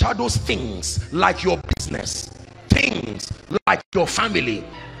overshadows things like your business, things like your family.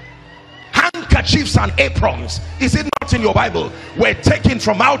 Handkerchiefs and aprons, is it not in your Bible, were taken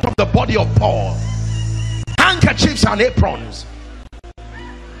from out of the body of Paul? Handkerchiefs and aprons.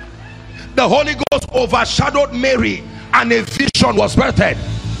 The Holy Ghost overshadowed Mary, and a vision was birthed.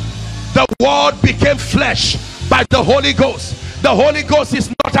 The word became flesh by the Holy Ghost. The Holy Ghost is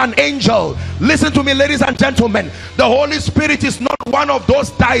not an angel. Listen to me, ladies and gentlemen. The Holy Spirit is not one of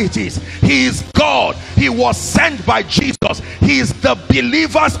those deities. He is God. He was sent by Jesus. He is the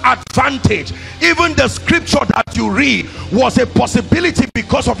believer's advantage. Even the scripture that you read was a possibility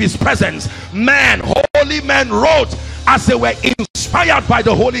because of his presence. Men, holy men wrote as they were inspired by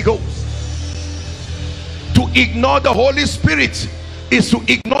the Holy Ghost. To ignore the Holy Spirit is to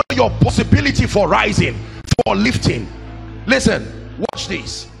ignore your possibility for rising, for lifting. Listen, watch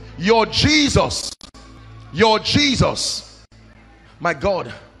this. Your Jesus, my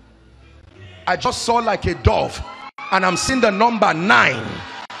God, I just saw like a dove, and I'm seeing the number 9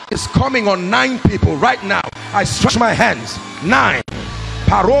 is coming on 9 people right now. I stretch my hands. 9.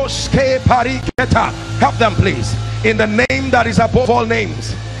 Paroshke pariketa. Help them, please, in the name that is above all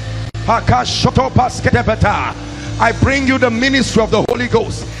names. I bring you the ministry of the Holy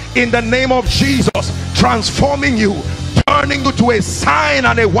Ghost in the name of Jesus, transforming you, turning you to a sign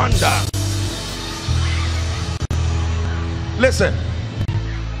and a wonder. Listen,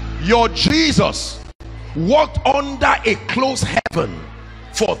 your Jesus walked under a closed heaven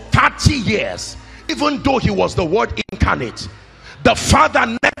for 30 years, even though he was the Word incarnate. The Father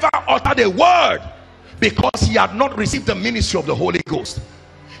never uttered a word because he had not received the ministry of the Holy Ghost.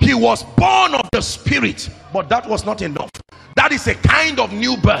 He was born of the Spirit, but that was not enough. That is a kind of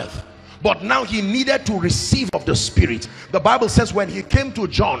new birth. But now he needed to receive of the Spirit. The Bible says when he came to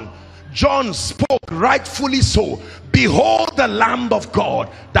John, John spoke rightfully so, behold the Lamb of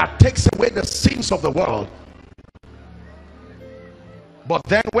God that takes away the sins of the world. But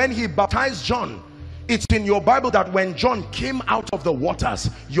then when he baptized John, it's in your Bible that when John came out of the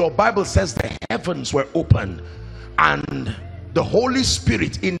waters, your Bible says the heavens were opened, and the Holy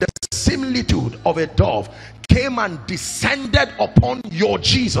Spirit in the similitude of a dove came and descended upon your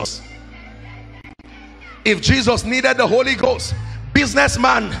Jesus. If Jesus needed the Holy Ghost,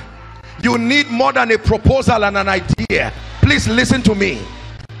 businessman, you need more than a proposal and an idea. Please listen to me.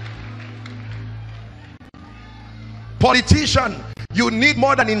 Politician, you need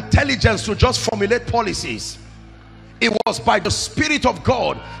more than intelligence to just formulate policies. It was by the Spirit of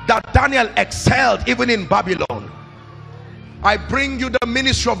God that Daniel excelled even in Babylon. I bring you the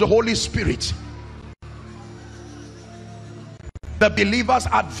ministry of the Holy Spirit, the believer's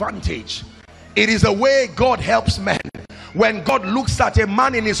advantage. It is the way God helps men. When God looks at a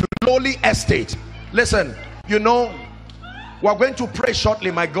man in his lowly estate, listen, you know, we're going to pray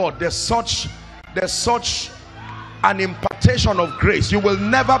shortly. My God, there's such an impartation of grace. You will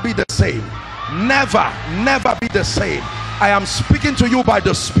never be the same. Never be the same. I am speaking to you by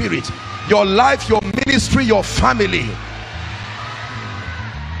the Spirit. Your life, your ministry, your family,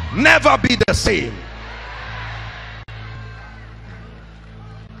 never be the same.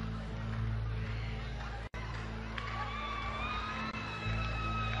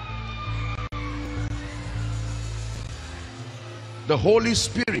 The Holy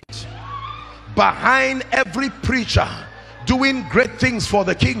Spirit behind every preacher doing great things for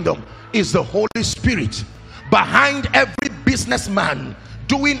the kingdom is the Holy Spirit. Behind every businessman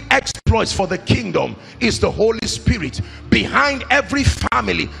doing exploits for the kingdom is the Holy Spirit. Behind every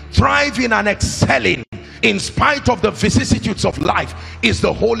family thriving and excelling in spite of the vicissitudes of life is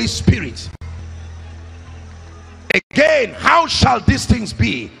the Holy Spirit. Again, how shall these things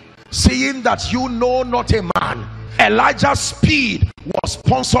be, seeing that you know not a man? Elijah's speed was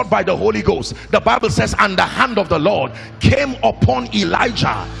sponsored by the Holy Ghost. The Bible says, and the hand of the Lord came upon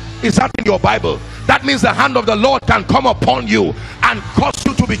Elijah. Is that in your Bible? That means the hand of the Lord can come upon you and cause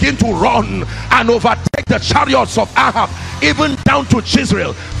you to begin to run and overtake the chariots of Ahab, even down to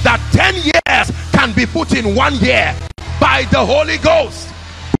Jezreel. That 10 years can be put in 1 year by the Holy Ghost.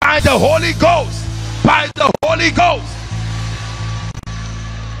 By the Holy Ghost. By the Holy Ghost.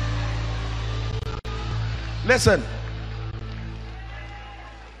 Listen,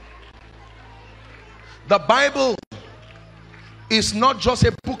 the Bible is not just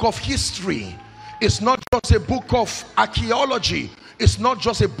a book of history. It's not just a book of archaeology. It's not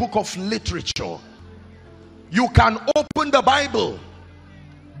just a book of literature. You can open the Bible,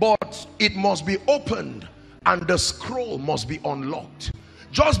 but it must be opened and the scroll must be unlocked.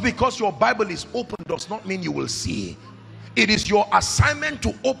 Just because your Bible is open does not mean you will see. It is your assignment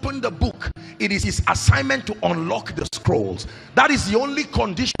to open the book. It is his assignment to unlock the scrolls. That is the only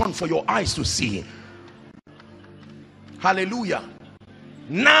condition for your eyes to see. Hallelujah.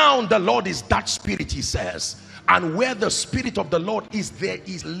 Now the Lord is that Spirit, he says, and where the Spirit of the Lord is, there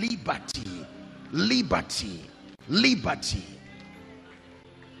is liberty. Liberty. Liberty.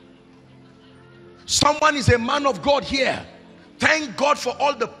 Someone is a man of God here. Thank God for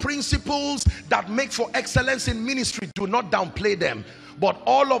all the principles that make for excellence in ministry. Do not downplay them, but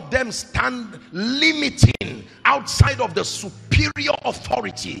all of them stand limiting outside of the superior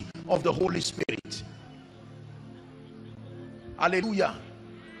authority of the Holy Spirit. Hallelujah.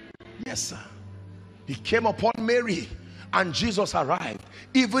 Yes, sir. He came upon Mary and Jesus arrived.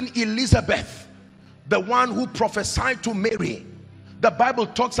 Even Elizabeth, the one who prophesied to Mary, the Bible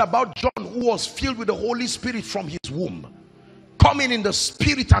talks about John, who was filled with the Holy Spirit from his womb, coming in the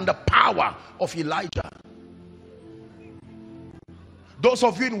spirit and the power of Elijah. Those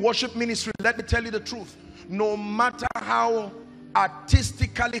of you in worship ministry, let me tell you the truth. No matter how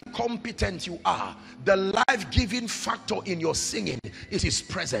artistically competent you are, the life-giving factor in your singing is his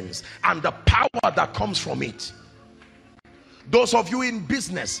presence and the power that comes from it. Those of you in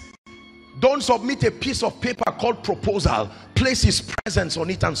business, don't submit a piece of paper called proposal. Place his presence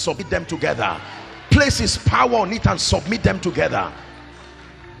on it and submit them together. Place his power on it and submit them together.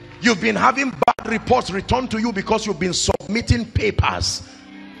 You've been having bad reports returned to you because you've been submitting papers.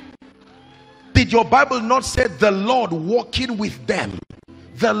 Did your Bible not say the Lord walking with them?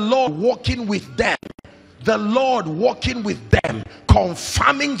 The Lord walking with them. The Lord walking with them,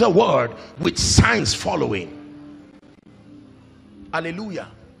 confirming the word with signs following. Hallelujah.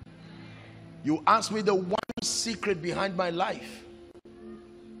 You ask me the one secret behind my life.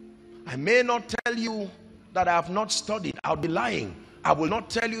 I may not tell you that I have not studied. I'll be lying. I will not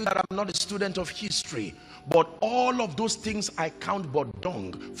tell you that I'm not a student of history. But all of those things I count but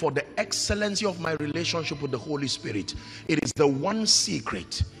dung for the excellency of my relationship with the Holy Spirit. It is the one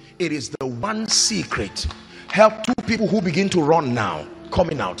secret. It is the one secret. Help two people who begin to run now,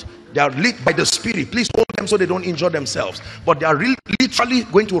 coming out. They are lit by the Spirit. Please hold them so they don't injure themselves. But they are literally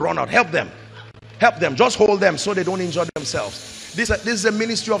going to run out. Help them. Help them. Just hold them so they don't injure themselves. This is a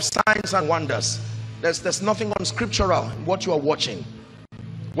ministry of signs and wonders. There's nothing unscriptural in what you are watching.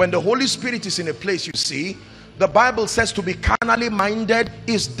 When the Holy Spirit is in a place, you see, the Bible says to be carnally minded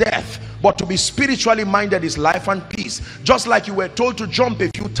is death, but to be spiritually minded is life and peace. Just like you were told to jump a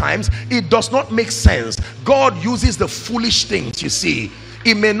few times, it does not make sense. God uses the foolish things, you see.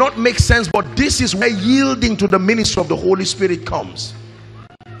 It may not make sense, but this is where yielding to the ministry of the Holy Spirit comes.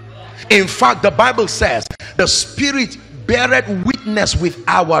 In fact, the Bible says the Spirit beareth witness with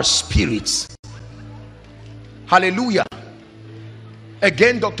our spirits. Hallelujah.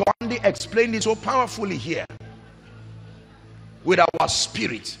 Again, Dr. Andy explained it so powerfully here. with our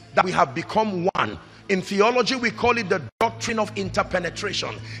spirit, that we have become one. In theology, we call it the doctrine of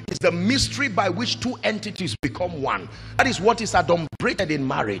interpenetration. It's the mystery by which two entities become one. That is what is adumbrated in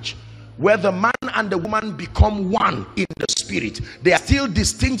marriage, where the man and the woman become one in the spirit. They are still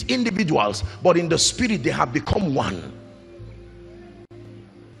distinct individuals, but in the spirit they have become one.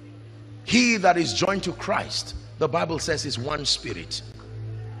 He that is joined to Christ, the Bible says, is one spirit.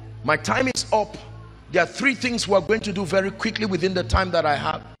 My time is up. There are three things we're going to do very quickly within the time that I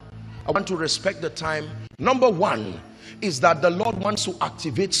have. I want to respect the time. Number one is that the Lord wants to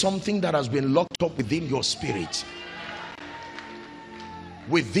activate something that has been locked up within your spirit.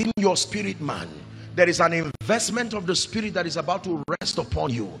 Within your spirit, man, there is an investment of the spirit that is about to rest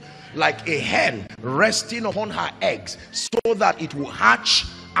upon you, like a hen resting upon her eggs, so that it will hatch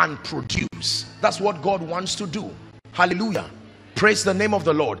and produce. That's what God wants to do. Hallelujah. Praise the name of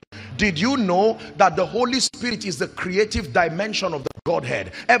the Lord. Did you know that the Holy Spirit is the creative dimension of the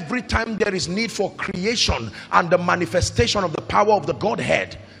Godhead? Every time there is need for creation and the manifestation of the power of the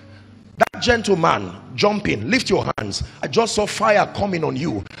Godhead, that gentleman jumping, lift your hands. I just saw fire coming on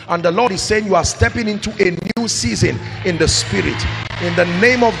you, and the Lord is saying you are stepping into a new season in the spirit. In the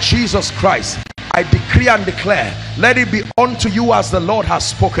name of Jesus Christ, I decree and declare, let it be unto you as the Lord has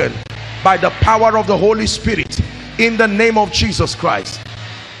spoken, by the power of the Holy Spirit, in the name of Jesus Christ.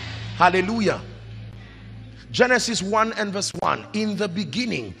 Hallelujah. Genesis 1 and verse 1. In the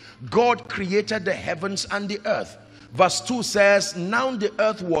beginning, God created the heavens and the earth. Verse 2 says, now the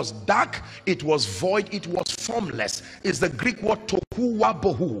earth was dark, it was void, it was formless. It's the Greek word tohu wa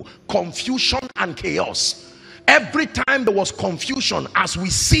bohu, confusion and chaos. Every time there was confusion, as we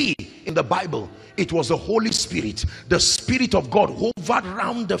see in the Bible, it was the Holy Spirit, the Spirit of God, hovered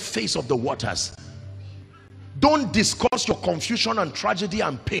around the face of the waters. Don't discuss your confusion and tragedy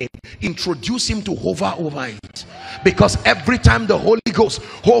and pain. Introduce him to hover over it. Because every time the Holy Ghost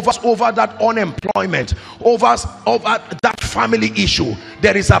hovers over that unemployment, hovers over that family issue,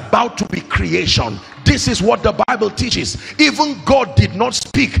 there is about to be creation. This is what the Bible teaches. Even God did not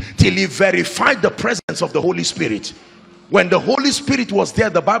speak till he verified the presence of the Holy Spirit. When the Holy Spirit was there,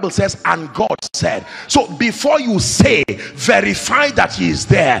 the Bible says, and God said. So before you say, verify that he is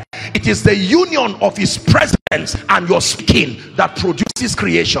there. It is the union of his presence and your speaking that produces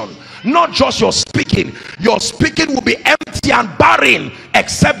creation. Not just your speaking. Your speaking will be empty and barren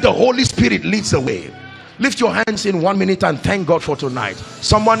except the Holy Spirit leads the way. Lift your hands in 1 minute and thank God for tonight.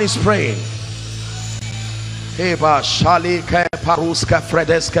 Someone is praying. Pray in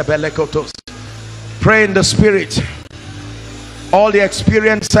the spirit. All the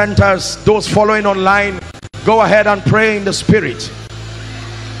experience centers, those following online, go ahead and pray in the spirit.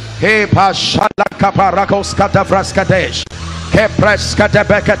 Hey, Pashala Kaparakos Katavraskadesh,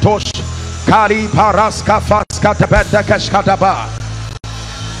 Kepreskatebekatosh, Kari Paraska Faskatabedekash Kataba,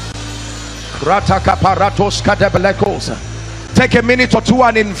 Rataka Katebelekos. Take a minute or two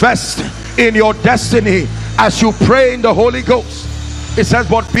and invest in your destiny as you pray in the Holy Ghost. It says,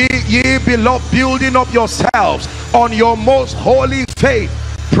 but be ye beloved, building up yourselves on your most holy faith.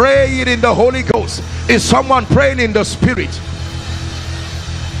 Pray it in the Holy Ghost. Is someone praying in the spirit?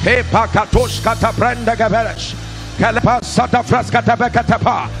 Pray.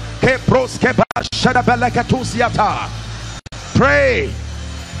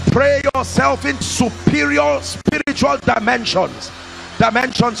 Pray yourself in superior spiritual dimensions.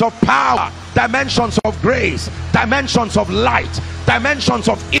 Dimensions of power, dimensions of grace, dimensions of light, dimensions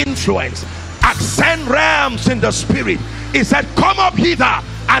of influence, ascend realms in the spirit. He said, come up hither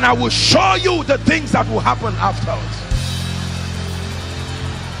and I will show you the things that will happen afterwards.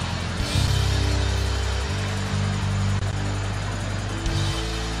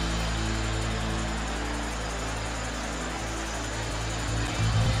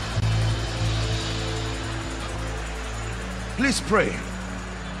 Please pray.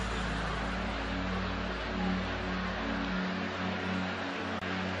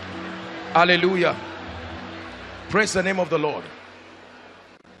 Hallelujah. Praise the name of the Lord.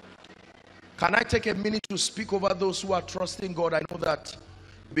 Can I take a minute to speak over those who are trusting God? I know that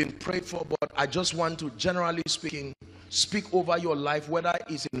you've been prayed for, but I just want to, generally speaking, speak over your life, whether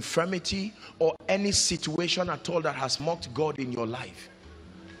it's infirmity or any situation at all that has mocked God in your life.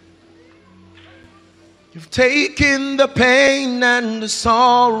 You've taken the pain and the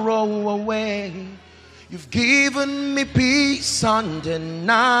sorrow away. You've given me peace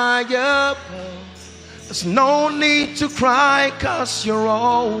undeniable. There's no need to cry, 'cause you're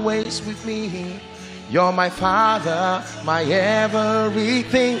always with me. You're my Father, my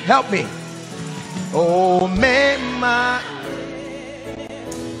everything. Help me. Oh, my.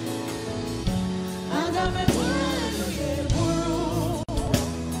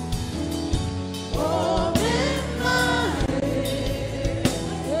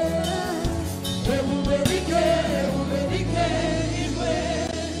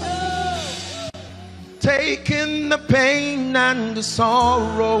 taken the pain and the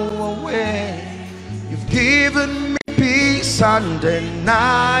sorrow away. You've given me peace undeniable.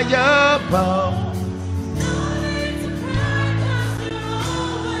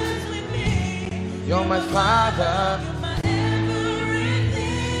 You're my Father.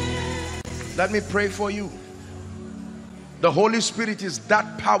 Let me pray for you. The Holy Spirit is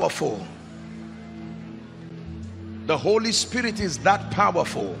that powerful. The Holy Spirit is that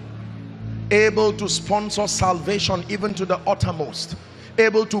powerful, able to sponsor salvation even to the uttermost,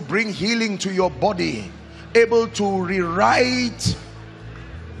 able to bring healing to your body, able to rewrite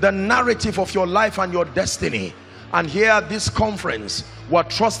the narrative of your life and your destiny. And here at this conference, we're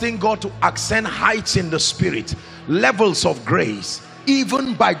trusting God to ascend heights in the Spirit, levels of grace,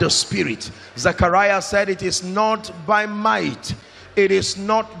 even by the Spirit. Zechariah said, it is not by might, it is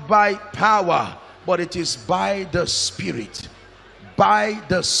not by power, but it is by the Spirit. By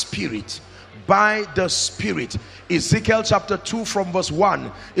the Spirit. By the Spirit. Ezekiel chapter 2 from verse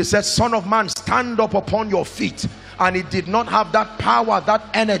 1, it says, Son of man, stand up upon your feet. And it did not have that power, that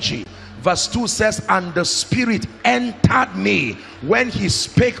energy. Verse 2 says, and the Spirit entered me when he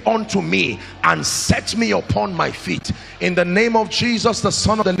spake unto me and set me upon my feet. In the name of Jesus, the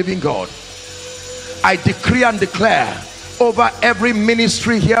Son of the living God, I decree and declare over every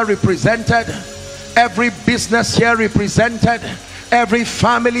ministry here represented, every business here represented, every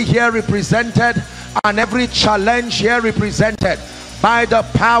family here represented, and every challenge here represented, by the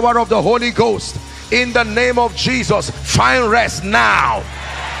power of the Holy Ghost, in the name of Jesus, find rest now.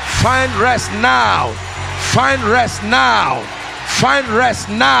 Find rest now. Find rest now. Find rest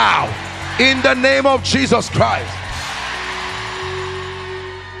now. In the name of Jesus Christ.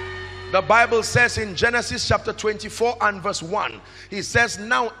 The Bible says in Genesis chapter 24 and verse 1, he says,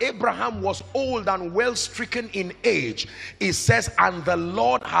 now Abraham was old and well stricken in age. It says, and the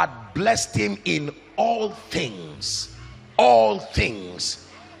Lord had blessed him in all things. All things.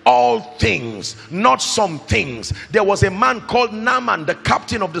 All things, not some things. There was a man called Naaman, the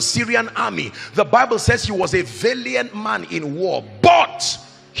captain of the Syrian army. The Bible says he was a valiant man in war, but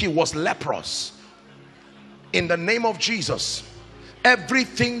he was leprous. In the name of Jesus,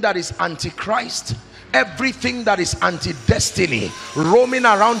 everything that is antichrist, everything that is anti-destiny roaming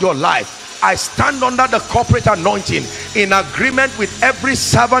around your life, I stand under the corporate anointing in agreement with every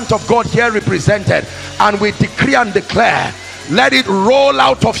servant of God here represented, and we decree and declare, let it roll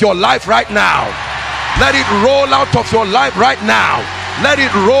out of your life right now. Let it roll out of your life right now. Let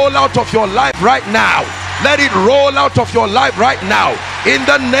it roll out of your life right now. Let it roll out of your life right now. In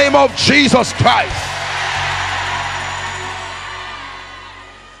the name of Jesus Christ.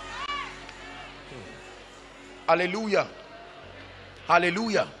 Hallelujah.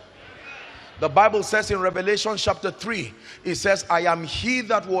 Hallelujah. The Bible says in Revelation chapter 3, it says, I am he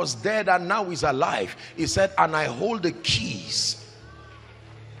that was dead and now is alive. He said, and I hold the keys.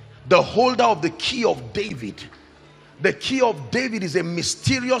 The holder of the key of David. The key of David is a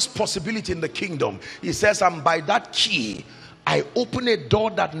mysterious possibility in the kingdom. He says, and by that key, I open a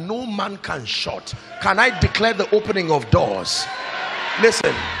door that no man can shut. Can I declare the opening of doors?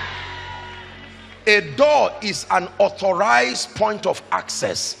 Listen. A door is an authorized point of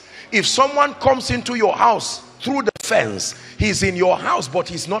access. If someone comes into your house through the fence, he's in your house, but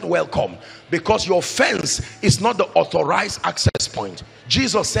he's not welcome, because your fence is not the authorized access point.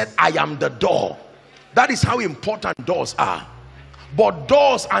 Jesus said, I am the door. That is how important doors are. But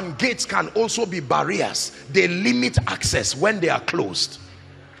doors and gates can also be barriers. They limit access when they are closed.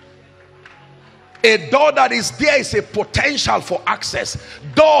 A door that is there is a potential for access.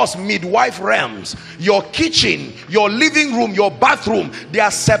 Doors, midwife realms. Your kitchen, your living room, your bathroom, they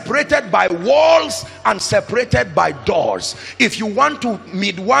are separated by walls and separated by doors. If you want to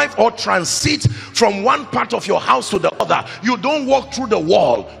midwife or transit from one part of your house to the other, you don't walk through the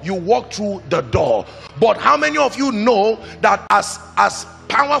wall, you walk through the door. But how many of you know that as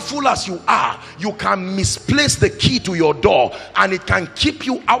powerful as you are, you can misplace the key to your door and it can keep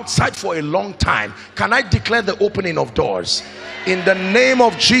you outside for a long time? Can I declare the opening of doors? In the name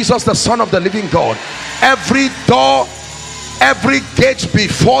of Jesus, the Son of the living God, every door, every gate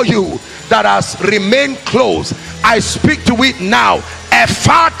before you that has remained closed, I speak to it now.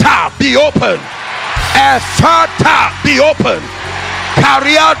 Ephata, be open. Ephata, be open.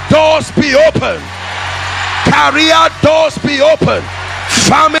 Career doors be open. Career doors be open.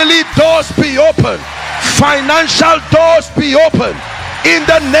 Family doors be open. Financial doors be open. In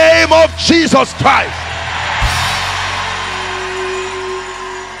the name of Jesus Christ.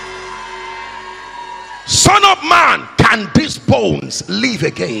 Son of man, can these bones live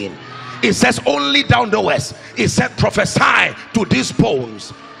again? It says only down the west. It said prophesy to these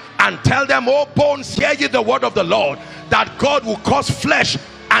bones and tell them, oh bones, hear ye the word of the Lord, that God will cause flesh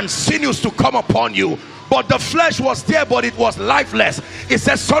and sinews to come upon you. But the flesh was there, but it was lifeless. It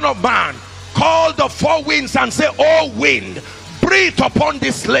says, son of man, call the four winds and say, oh wind, breathe upon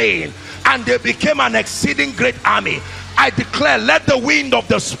this slain. And they became an exceeding great army. I declare, let the wind of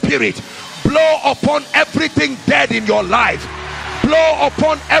the Spirit blow upon everything dead in your life. Blow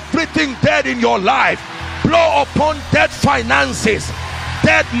upon everything dead in your life. Blow upon dead finances,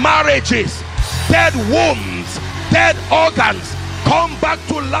 dead marriages, dead wombs, dead organs. Come back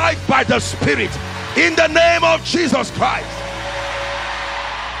to life by the Spirit in the name of Jesus Christ.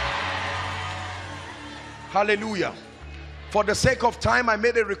 Hallelujah. For the sake of time, I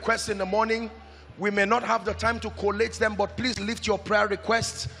made a request in the morning. We may not have the time to collate them, but please lift your prayer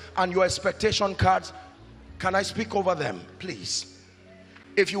requests and your expectation cards. Can I speak over them, please?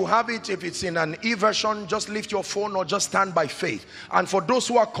 If you have it, if it's in an e-version, just lift your phone or just stand by faith. And for those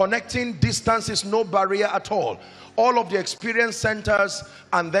who are connecting, distance is no barrier at all. All of the experience centers,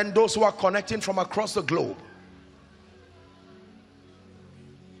 and then those who are connecting from across the globe.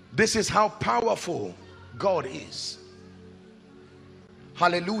 This is how powerful God is.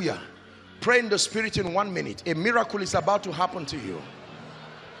 Hallelujah. Pray in the Spirit in 1 minute. A miracle is about to happen to you.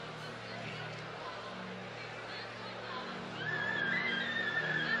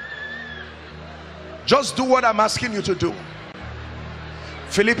 Just do what I'm asking you to do.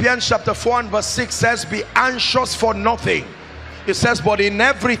 Philippians chapter 4 and verse 6 says, be anxious for nothing. It says, but in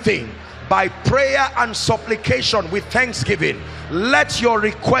everything, by prayer and supplication with thanksgiving, let your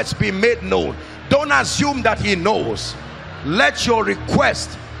requests be made known. Don't assume that he knows. Let your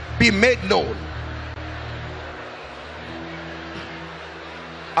request be made known.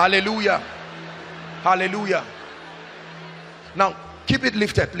 Hallelujah. Hallelujah. Now keep it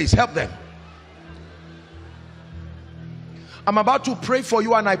lifted, please. Help them. I'm about to pray for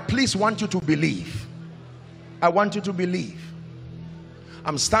you, and I please want you to believe. I want you to believe.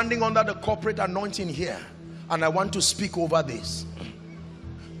 I'm standing under the corporate anointing here, and I want to speak over this.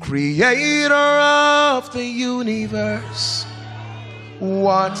 Creator of the universe,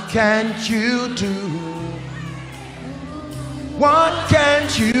 what can't you do? What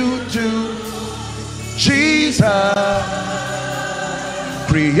can't you do? Jesus,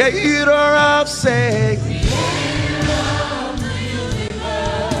 creator of Satan.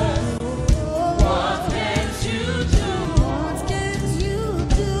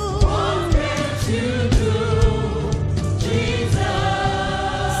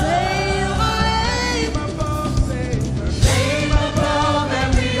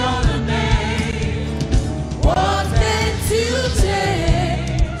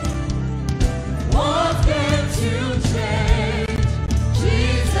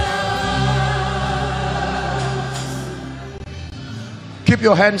 Keep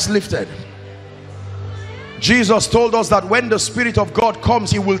your hands lifted. Jesus told us that when the Spirit of God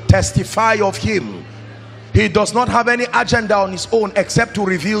comes, he will testify of him. He does not have any agenda on his own except to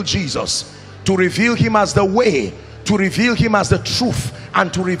reveal Jesus, to reveal him as the way, to reveal him as the truth,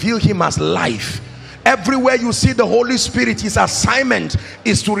 and to reveal him as life. Everywhere you see the Holy Spirit, his assignment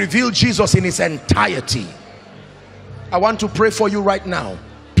is to reveal Jesus in his entirety. I want to pray for you right now.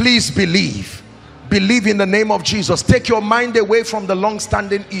 Please believe. Believe in the name of Jesus. Take your mind away from the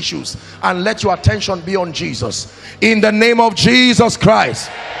long-standing issues and let your attention be on Jesus. In the name of Jesus Christ.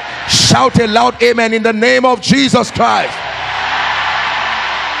 Shout a loud amen. In the name of Jesus Christ.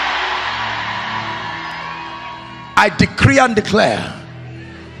 I decree and declare,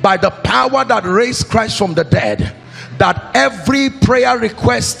 by the power that raised Christ from the dead, that every prayer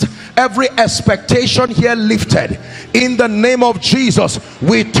request, every expectation here lifted, in the name of Jesus,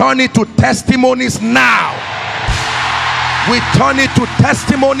 we turn it to testimonies now. We turn it to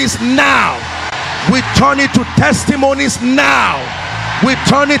testimonies now. We turn it to testimonies now. We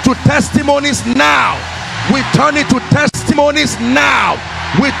turn it to testimonies now. We turn it to testimonies now.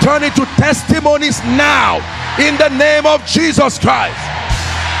 We turn it to testimonies now. In the name of Jesus Christ.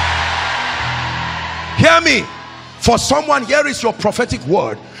 Hear me. For someone, here is your prophetic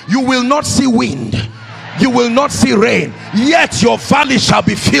word. You will not see wind, you will not see rain, yet your valley shall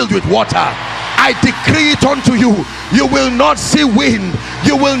be filled with water. I decree it unto you. You will not see wind,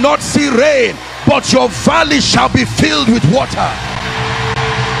 you will not see rain, but your valley shall be filled with water.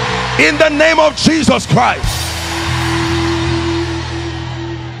 In the name of Jesus Christ.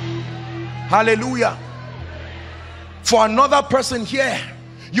 Hallelujah. For another person here,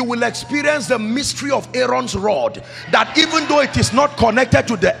 you will experience the mystery of Aaron's rod, that even though it is not connected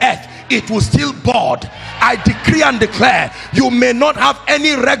to the earth, it will still bud. I decree and declare, you may not have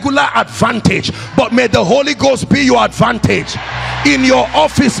any regular advantage, but may the Holy Ghost be your advantage. In your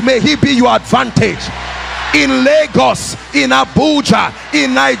office, may he be your advantage. In Lagos, in Abuja,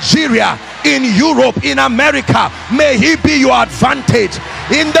 in Nigeria, in Europe, in America, may he be your advantage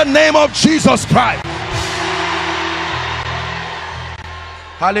in the name of Jesus Christ.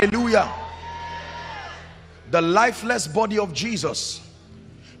 Hallelujah. The lifeless body of Jesus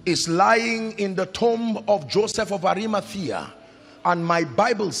is lying in the tomb of Joseph of Arimathea, and my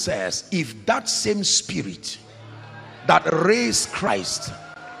Bible says, if that same spirit that raised Christ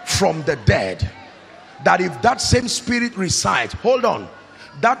from the dead, that if that same spirit resides, hold on,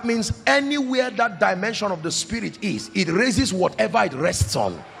 that means anywhere that dimension of the spirit is, it raises whatever it rests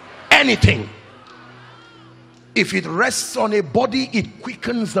on. Anything. If it rests on a body, it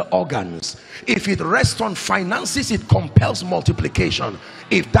quickens the organs. If it rests on finances, it compels multiplication.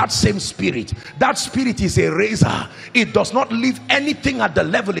 If that same spirit, that spirit is a raiser, it does not leave anything at the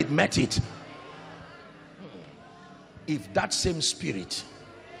level it met it. If that same spirit,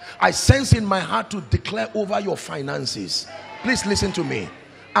 I sense in my heart to declare over your finances. Please listen to me,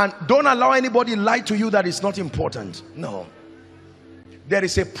 and don't allow anybody lie to you that it's not important. No, there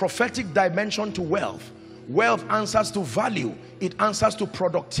is a prophetic dimension to wealth. Wealth answers to value, it answers to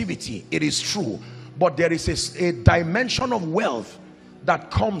productivity, it is true, but there is a dimension of wealth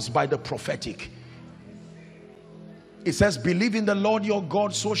that comes by the prophetic. It says, believe in the Lord your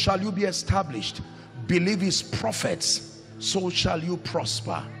God, so shall you be established. Believe his prophets, so shall you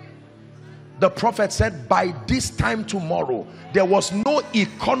prosper. The prophet said, by this time tomorrow, there was no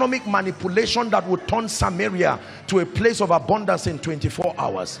economic manipulation that would turn Samaria to a place of abundance in 24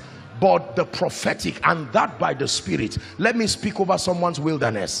 hours. But the prophetic, and that by the Spirit. Let me speak over someone's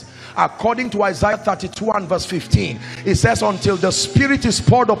wilderness. According to Isaiah 32 and verse 15, it says, until the Spirit is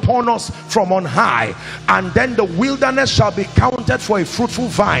poured upon us from on high, and then the wilderness shall be counted for a fruitful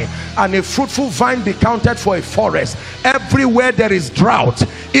vine, and a fruitful vine be counted for a forest. Everywhere there is drought,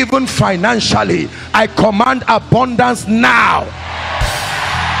 even financially, I command abundance now.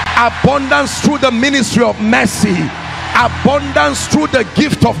 Abundance through the ministry of mercy. Abundance through the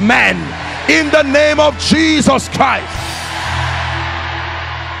gift of man, in the name of Jesus Christ.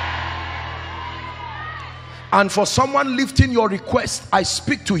 And for someone lifting your request, I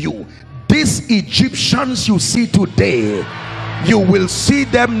speak to you. These Egyptians you see today, you will see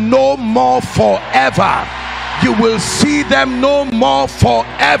them no more forever. You will see them no more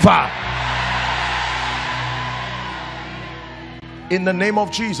forever, in the name of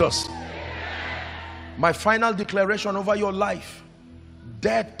Jesus. My final declaration over your life: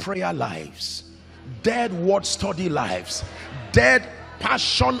 dead prayer lives, dead word study lives, dead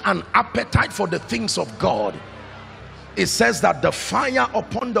passion and appetite for the things of God. It says that the fire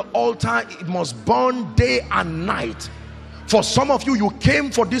upon the altar, it must burn day and night. For some of you, you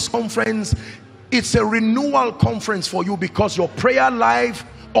came for this conference, it's a renewal conference for you, because your prayer life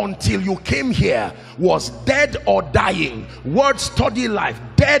until you came here was dead or dying. Word study life,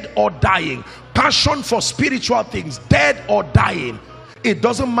 dead or dying. Passion for spiritual things, dead or dying. It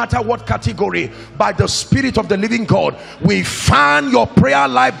doesn't matter what category. By the Spirit of the living God, we fan your prayer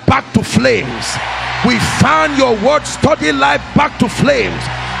life back to flames. We fan your word study life back to flames.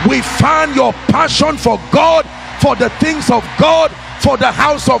 We fan your passion for God, for the things of God, for the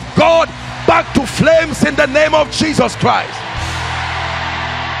house of God, back to flames in the name of Jesus Christ.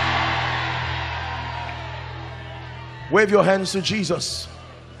 Wave your hands to Jesus.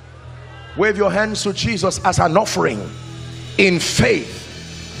 Wave your hands to Jesus as an offering, in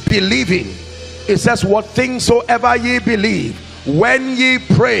faith, believing. It says, what things soever ye believe, when ye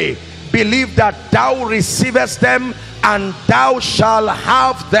pray, believe that thou receivest them, and thou shalt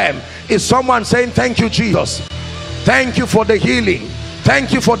have them. Is someone saying, thank you, Jesus? Thank you for the healing.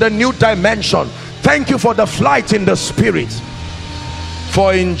 Thank you for the new dimension. Thank you for the flight in the Spirit.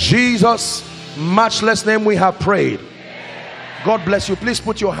 For in Jesus' matchless name we have prayed. God bless you. Please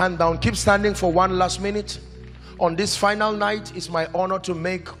put your hand down. Keep standing for one last minute. On this final night, it's my honor to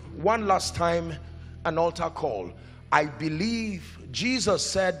make one last time an altar call. I believe Jesus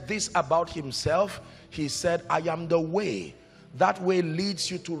said this about himself. He said, I am the way. That way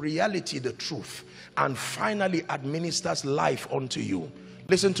leads you to reality, the truth, and finally administers life unto you.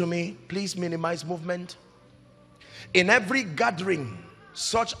 Listen to me. Please minimize movement. In every gathering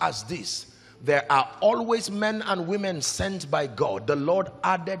such as this, there are always men and women sent by God. The Lord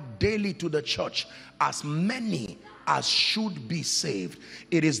added daily to the church as many as should be saved.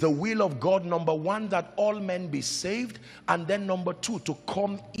 It is the will of God, number one, that all men be saved, and then number two, to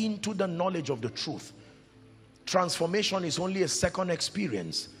come into the knowledge of the truth. Transformation is only a second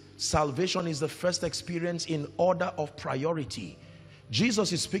experience. Salvation is the first experience in order of priority.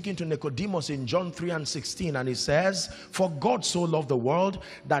 Jesus is speaking to Nicodemus in John 3:16, and he says, for God so loved the world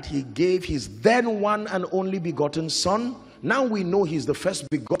that he gave his then one and only begotten son. Now we know he's the first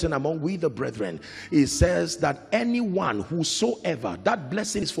begotten among we the brethren. He says that anyone whosoever, that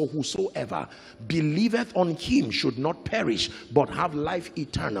blessing is for whosoever, believeth on him should not perish but have life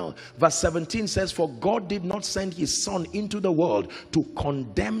eternal. Verse 17 says, for God did not send his son into the world to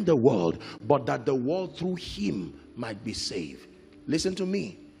condemn the world, but that the world through him might be saved. Listen to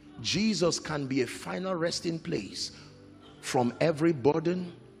me. Jesus can be a final resting place from every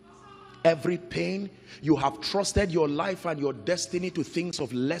burden, every pain. You have trusted your life and your destiny to things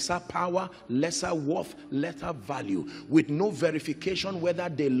of lesser power, lesser worth, lesser value, with no verification whether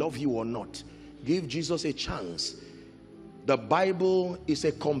they love you or not. Give Jesus a chance. The Bible is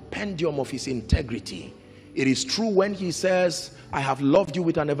a compendium of his integrity. It is true when he says, I have loved you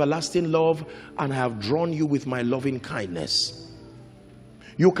with an everlasting love, and I have drawn you with my loving kindness.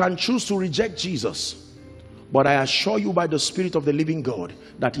 You can choose to reject Jesus, but I assure you by the Spirit of the living God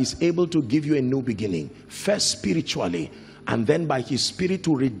that he's able to give you a new beginning, first spiritually, and then by his Spirit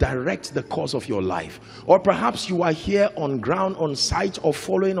to redirect the course of your life. Or perhaps you are here on ground, on site, or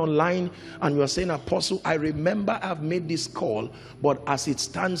following online, and you are saying, Apostle, I remember I've made this call, but as it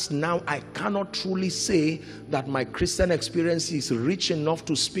stands now, I cannot truly say that my Christian experience is rich enough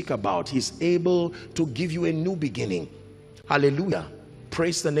to speak about. He's able to give you a new beginning. Hallelujah.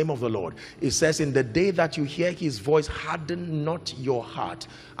 Praise the name of the Lord. It says, in the day that you hear his voice, harden not your heart.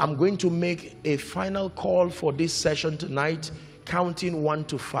 I'm going to make a final call for this session tonight, counting 1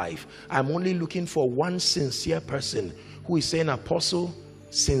 to 5. I'm only looking for one sincere person who is saying, Apostle,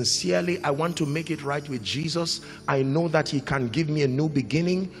 sincerely, I want to make it right with Jesus. I know that he can give me a new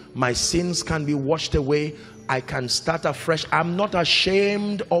beginning. My sins can be washed away. I can start afresh. I'm not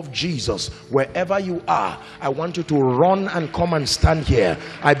ashamed of Jesus. Wherever you are, I want you to run and come and stand here.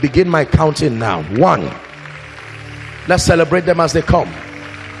 I begin my counting now. 1. Let's celebrate them as they come.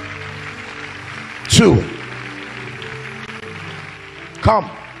 2. Come.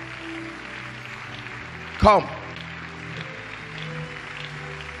 Come.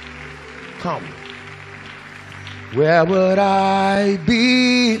 Come. Where would I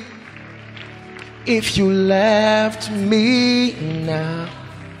be if you left me now?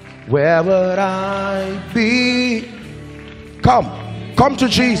 Where would I be? Come to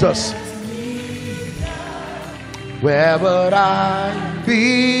Jesus. Where would I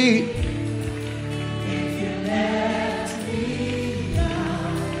be if you left me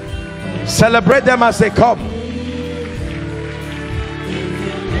now? Celebrate them as they come.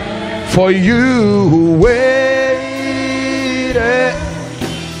 For you who waited,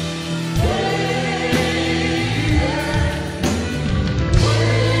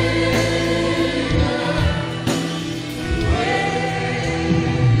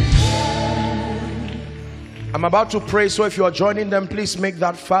 I'm about to pray, so if you are joining them, please make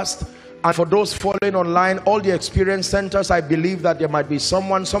that fast. And for those following online, all the experience centers, I believe that there might be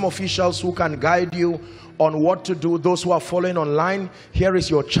some officials who can guide you on what to do. Those who are following online, here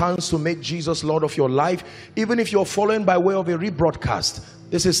is your chance to make Jesus Lord of your life. Even if you're following by way of a rebroadcast,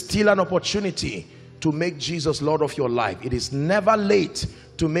 this is still an opportunity to make Jesus Lord of your life. It is never late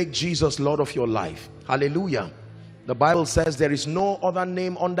to make Jesus Lord of your life. Hallelujah. The Bible says there is no other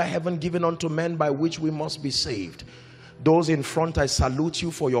name under heaven given unto men by which we must be saved. Those in front, I salute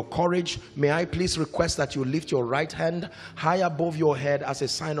you for your courage. May I please request that you lift your right hand high above your head as a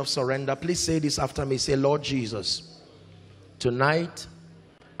sign of surrender. Please say this after me. Say, Lord Jesus, tonight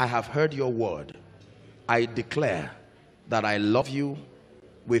I have heard your word. I declare that I love you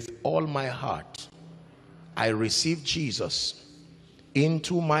with all my heart. I receive Jesus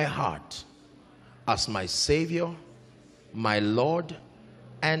into my heart as my Savior, my Lord,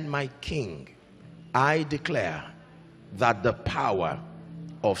 and my King. I declare that the power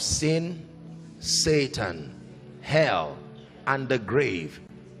of sin, Satan, hell, and the grave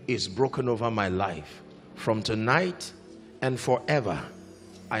is broken over my life. From tonight and forever,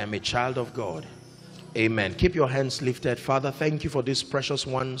 I am a child of God. Amen. Keep your hands lifted. Father, thank you for these precious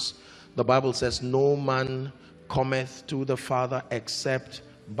ones. The Bible says no man cometh to the Father except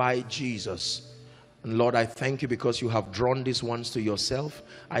by Jesus. And Lord, I thank you because you have drawn these ones to yourself.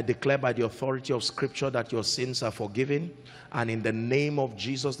 I declare by the authority of Scripture that your sins are forgiven. And in the name of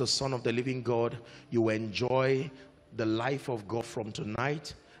Jesus, the Son of the living God, you enjoy the life of God from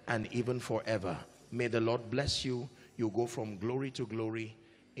tonight and even forever. May the Lord bless you. You go from glory to glory.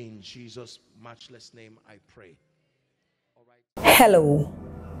 In Jesus' matchless name I pray. All right. Hello.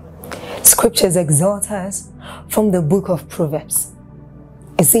 Scriptures exhort us from the book of Proverbs.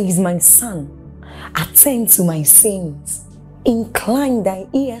 It says, my son, attend to my sins Incline thy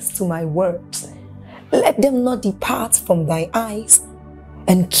ears to my words. Let them not depart from thy eyes,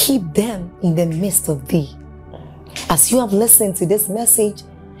 and keep them in the midst of thee. As you have listened to this message,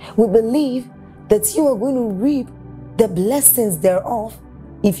 we believe that you are going to reap the blessings thereof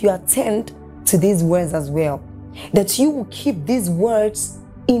if you attend to these words as well. That you will keep these words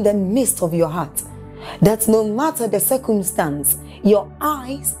in the midst of your heart. That no matter the circumstance, your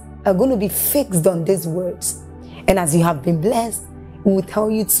eyes are going to be fixed on these words. And as you have been blessed, we will tell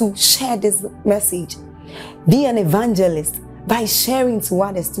you to share this message. Be an evangelist by sharing to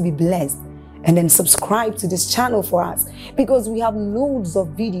others to be blessed. And then subscribe to this channel for us, because we have loads of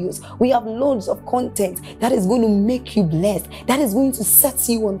videos, we have loads of content that is going to make you blessed, that is going to set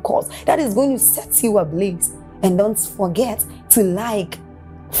you on course, that is going to set you ablaze. And don't forget to like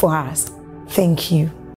for us. Thank you.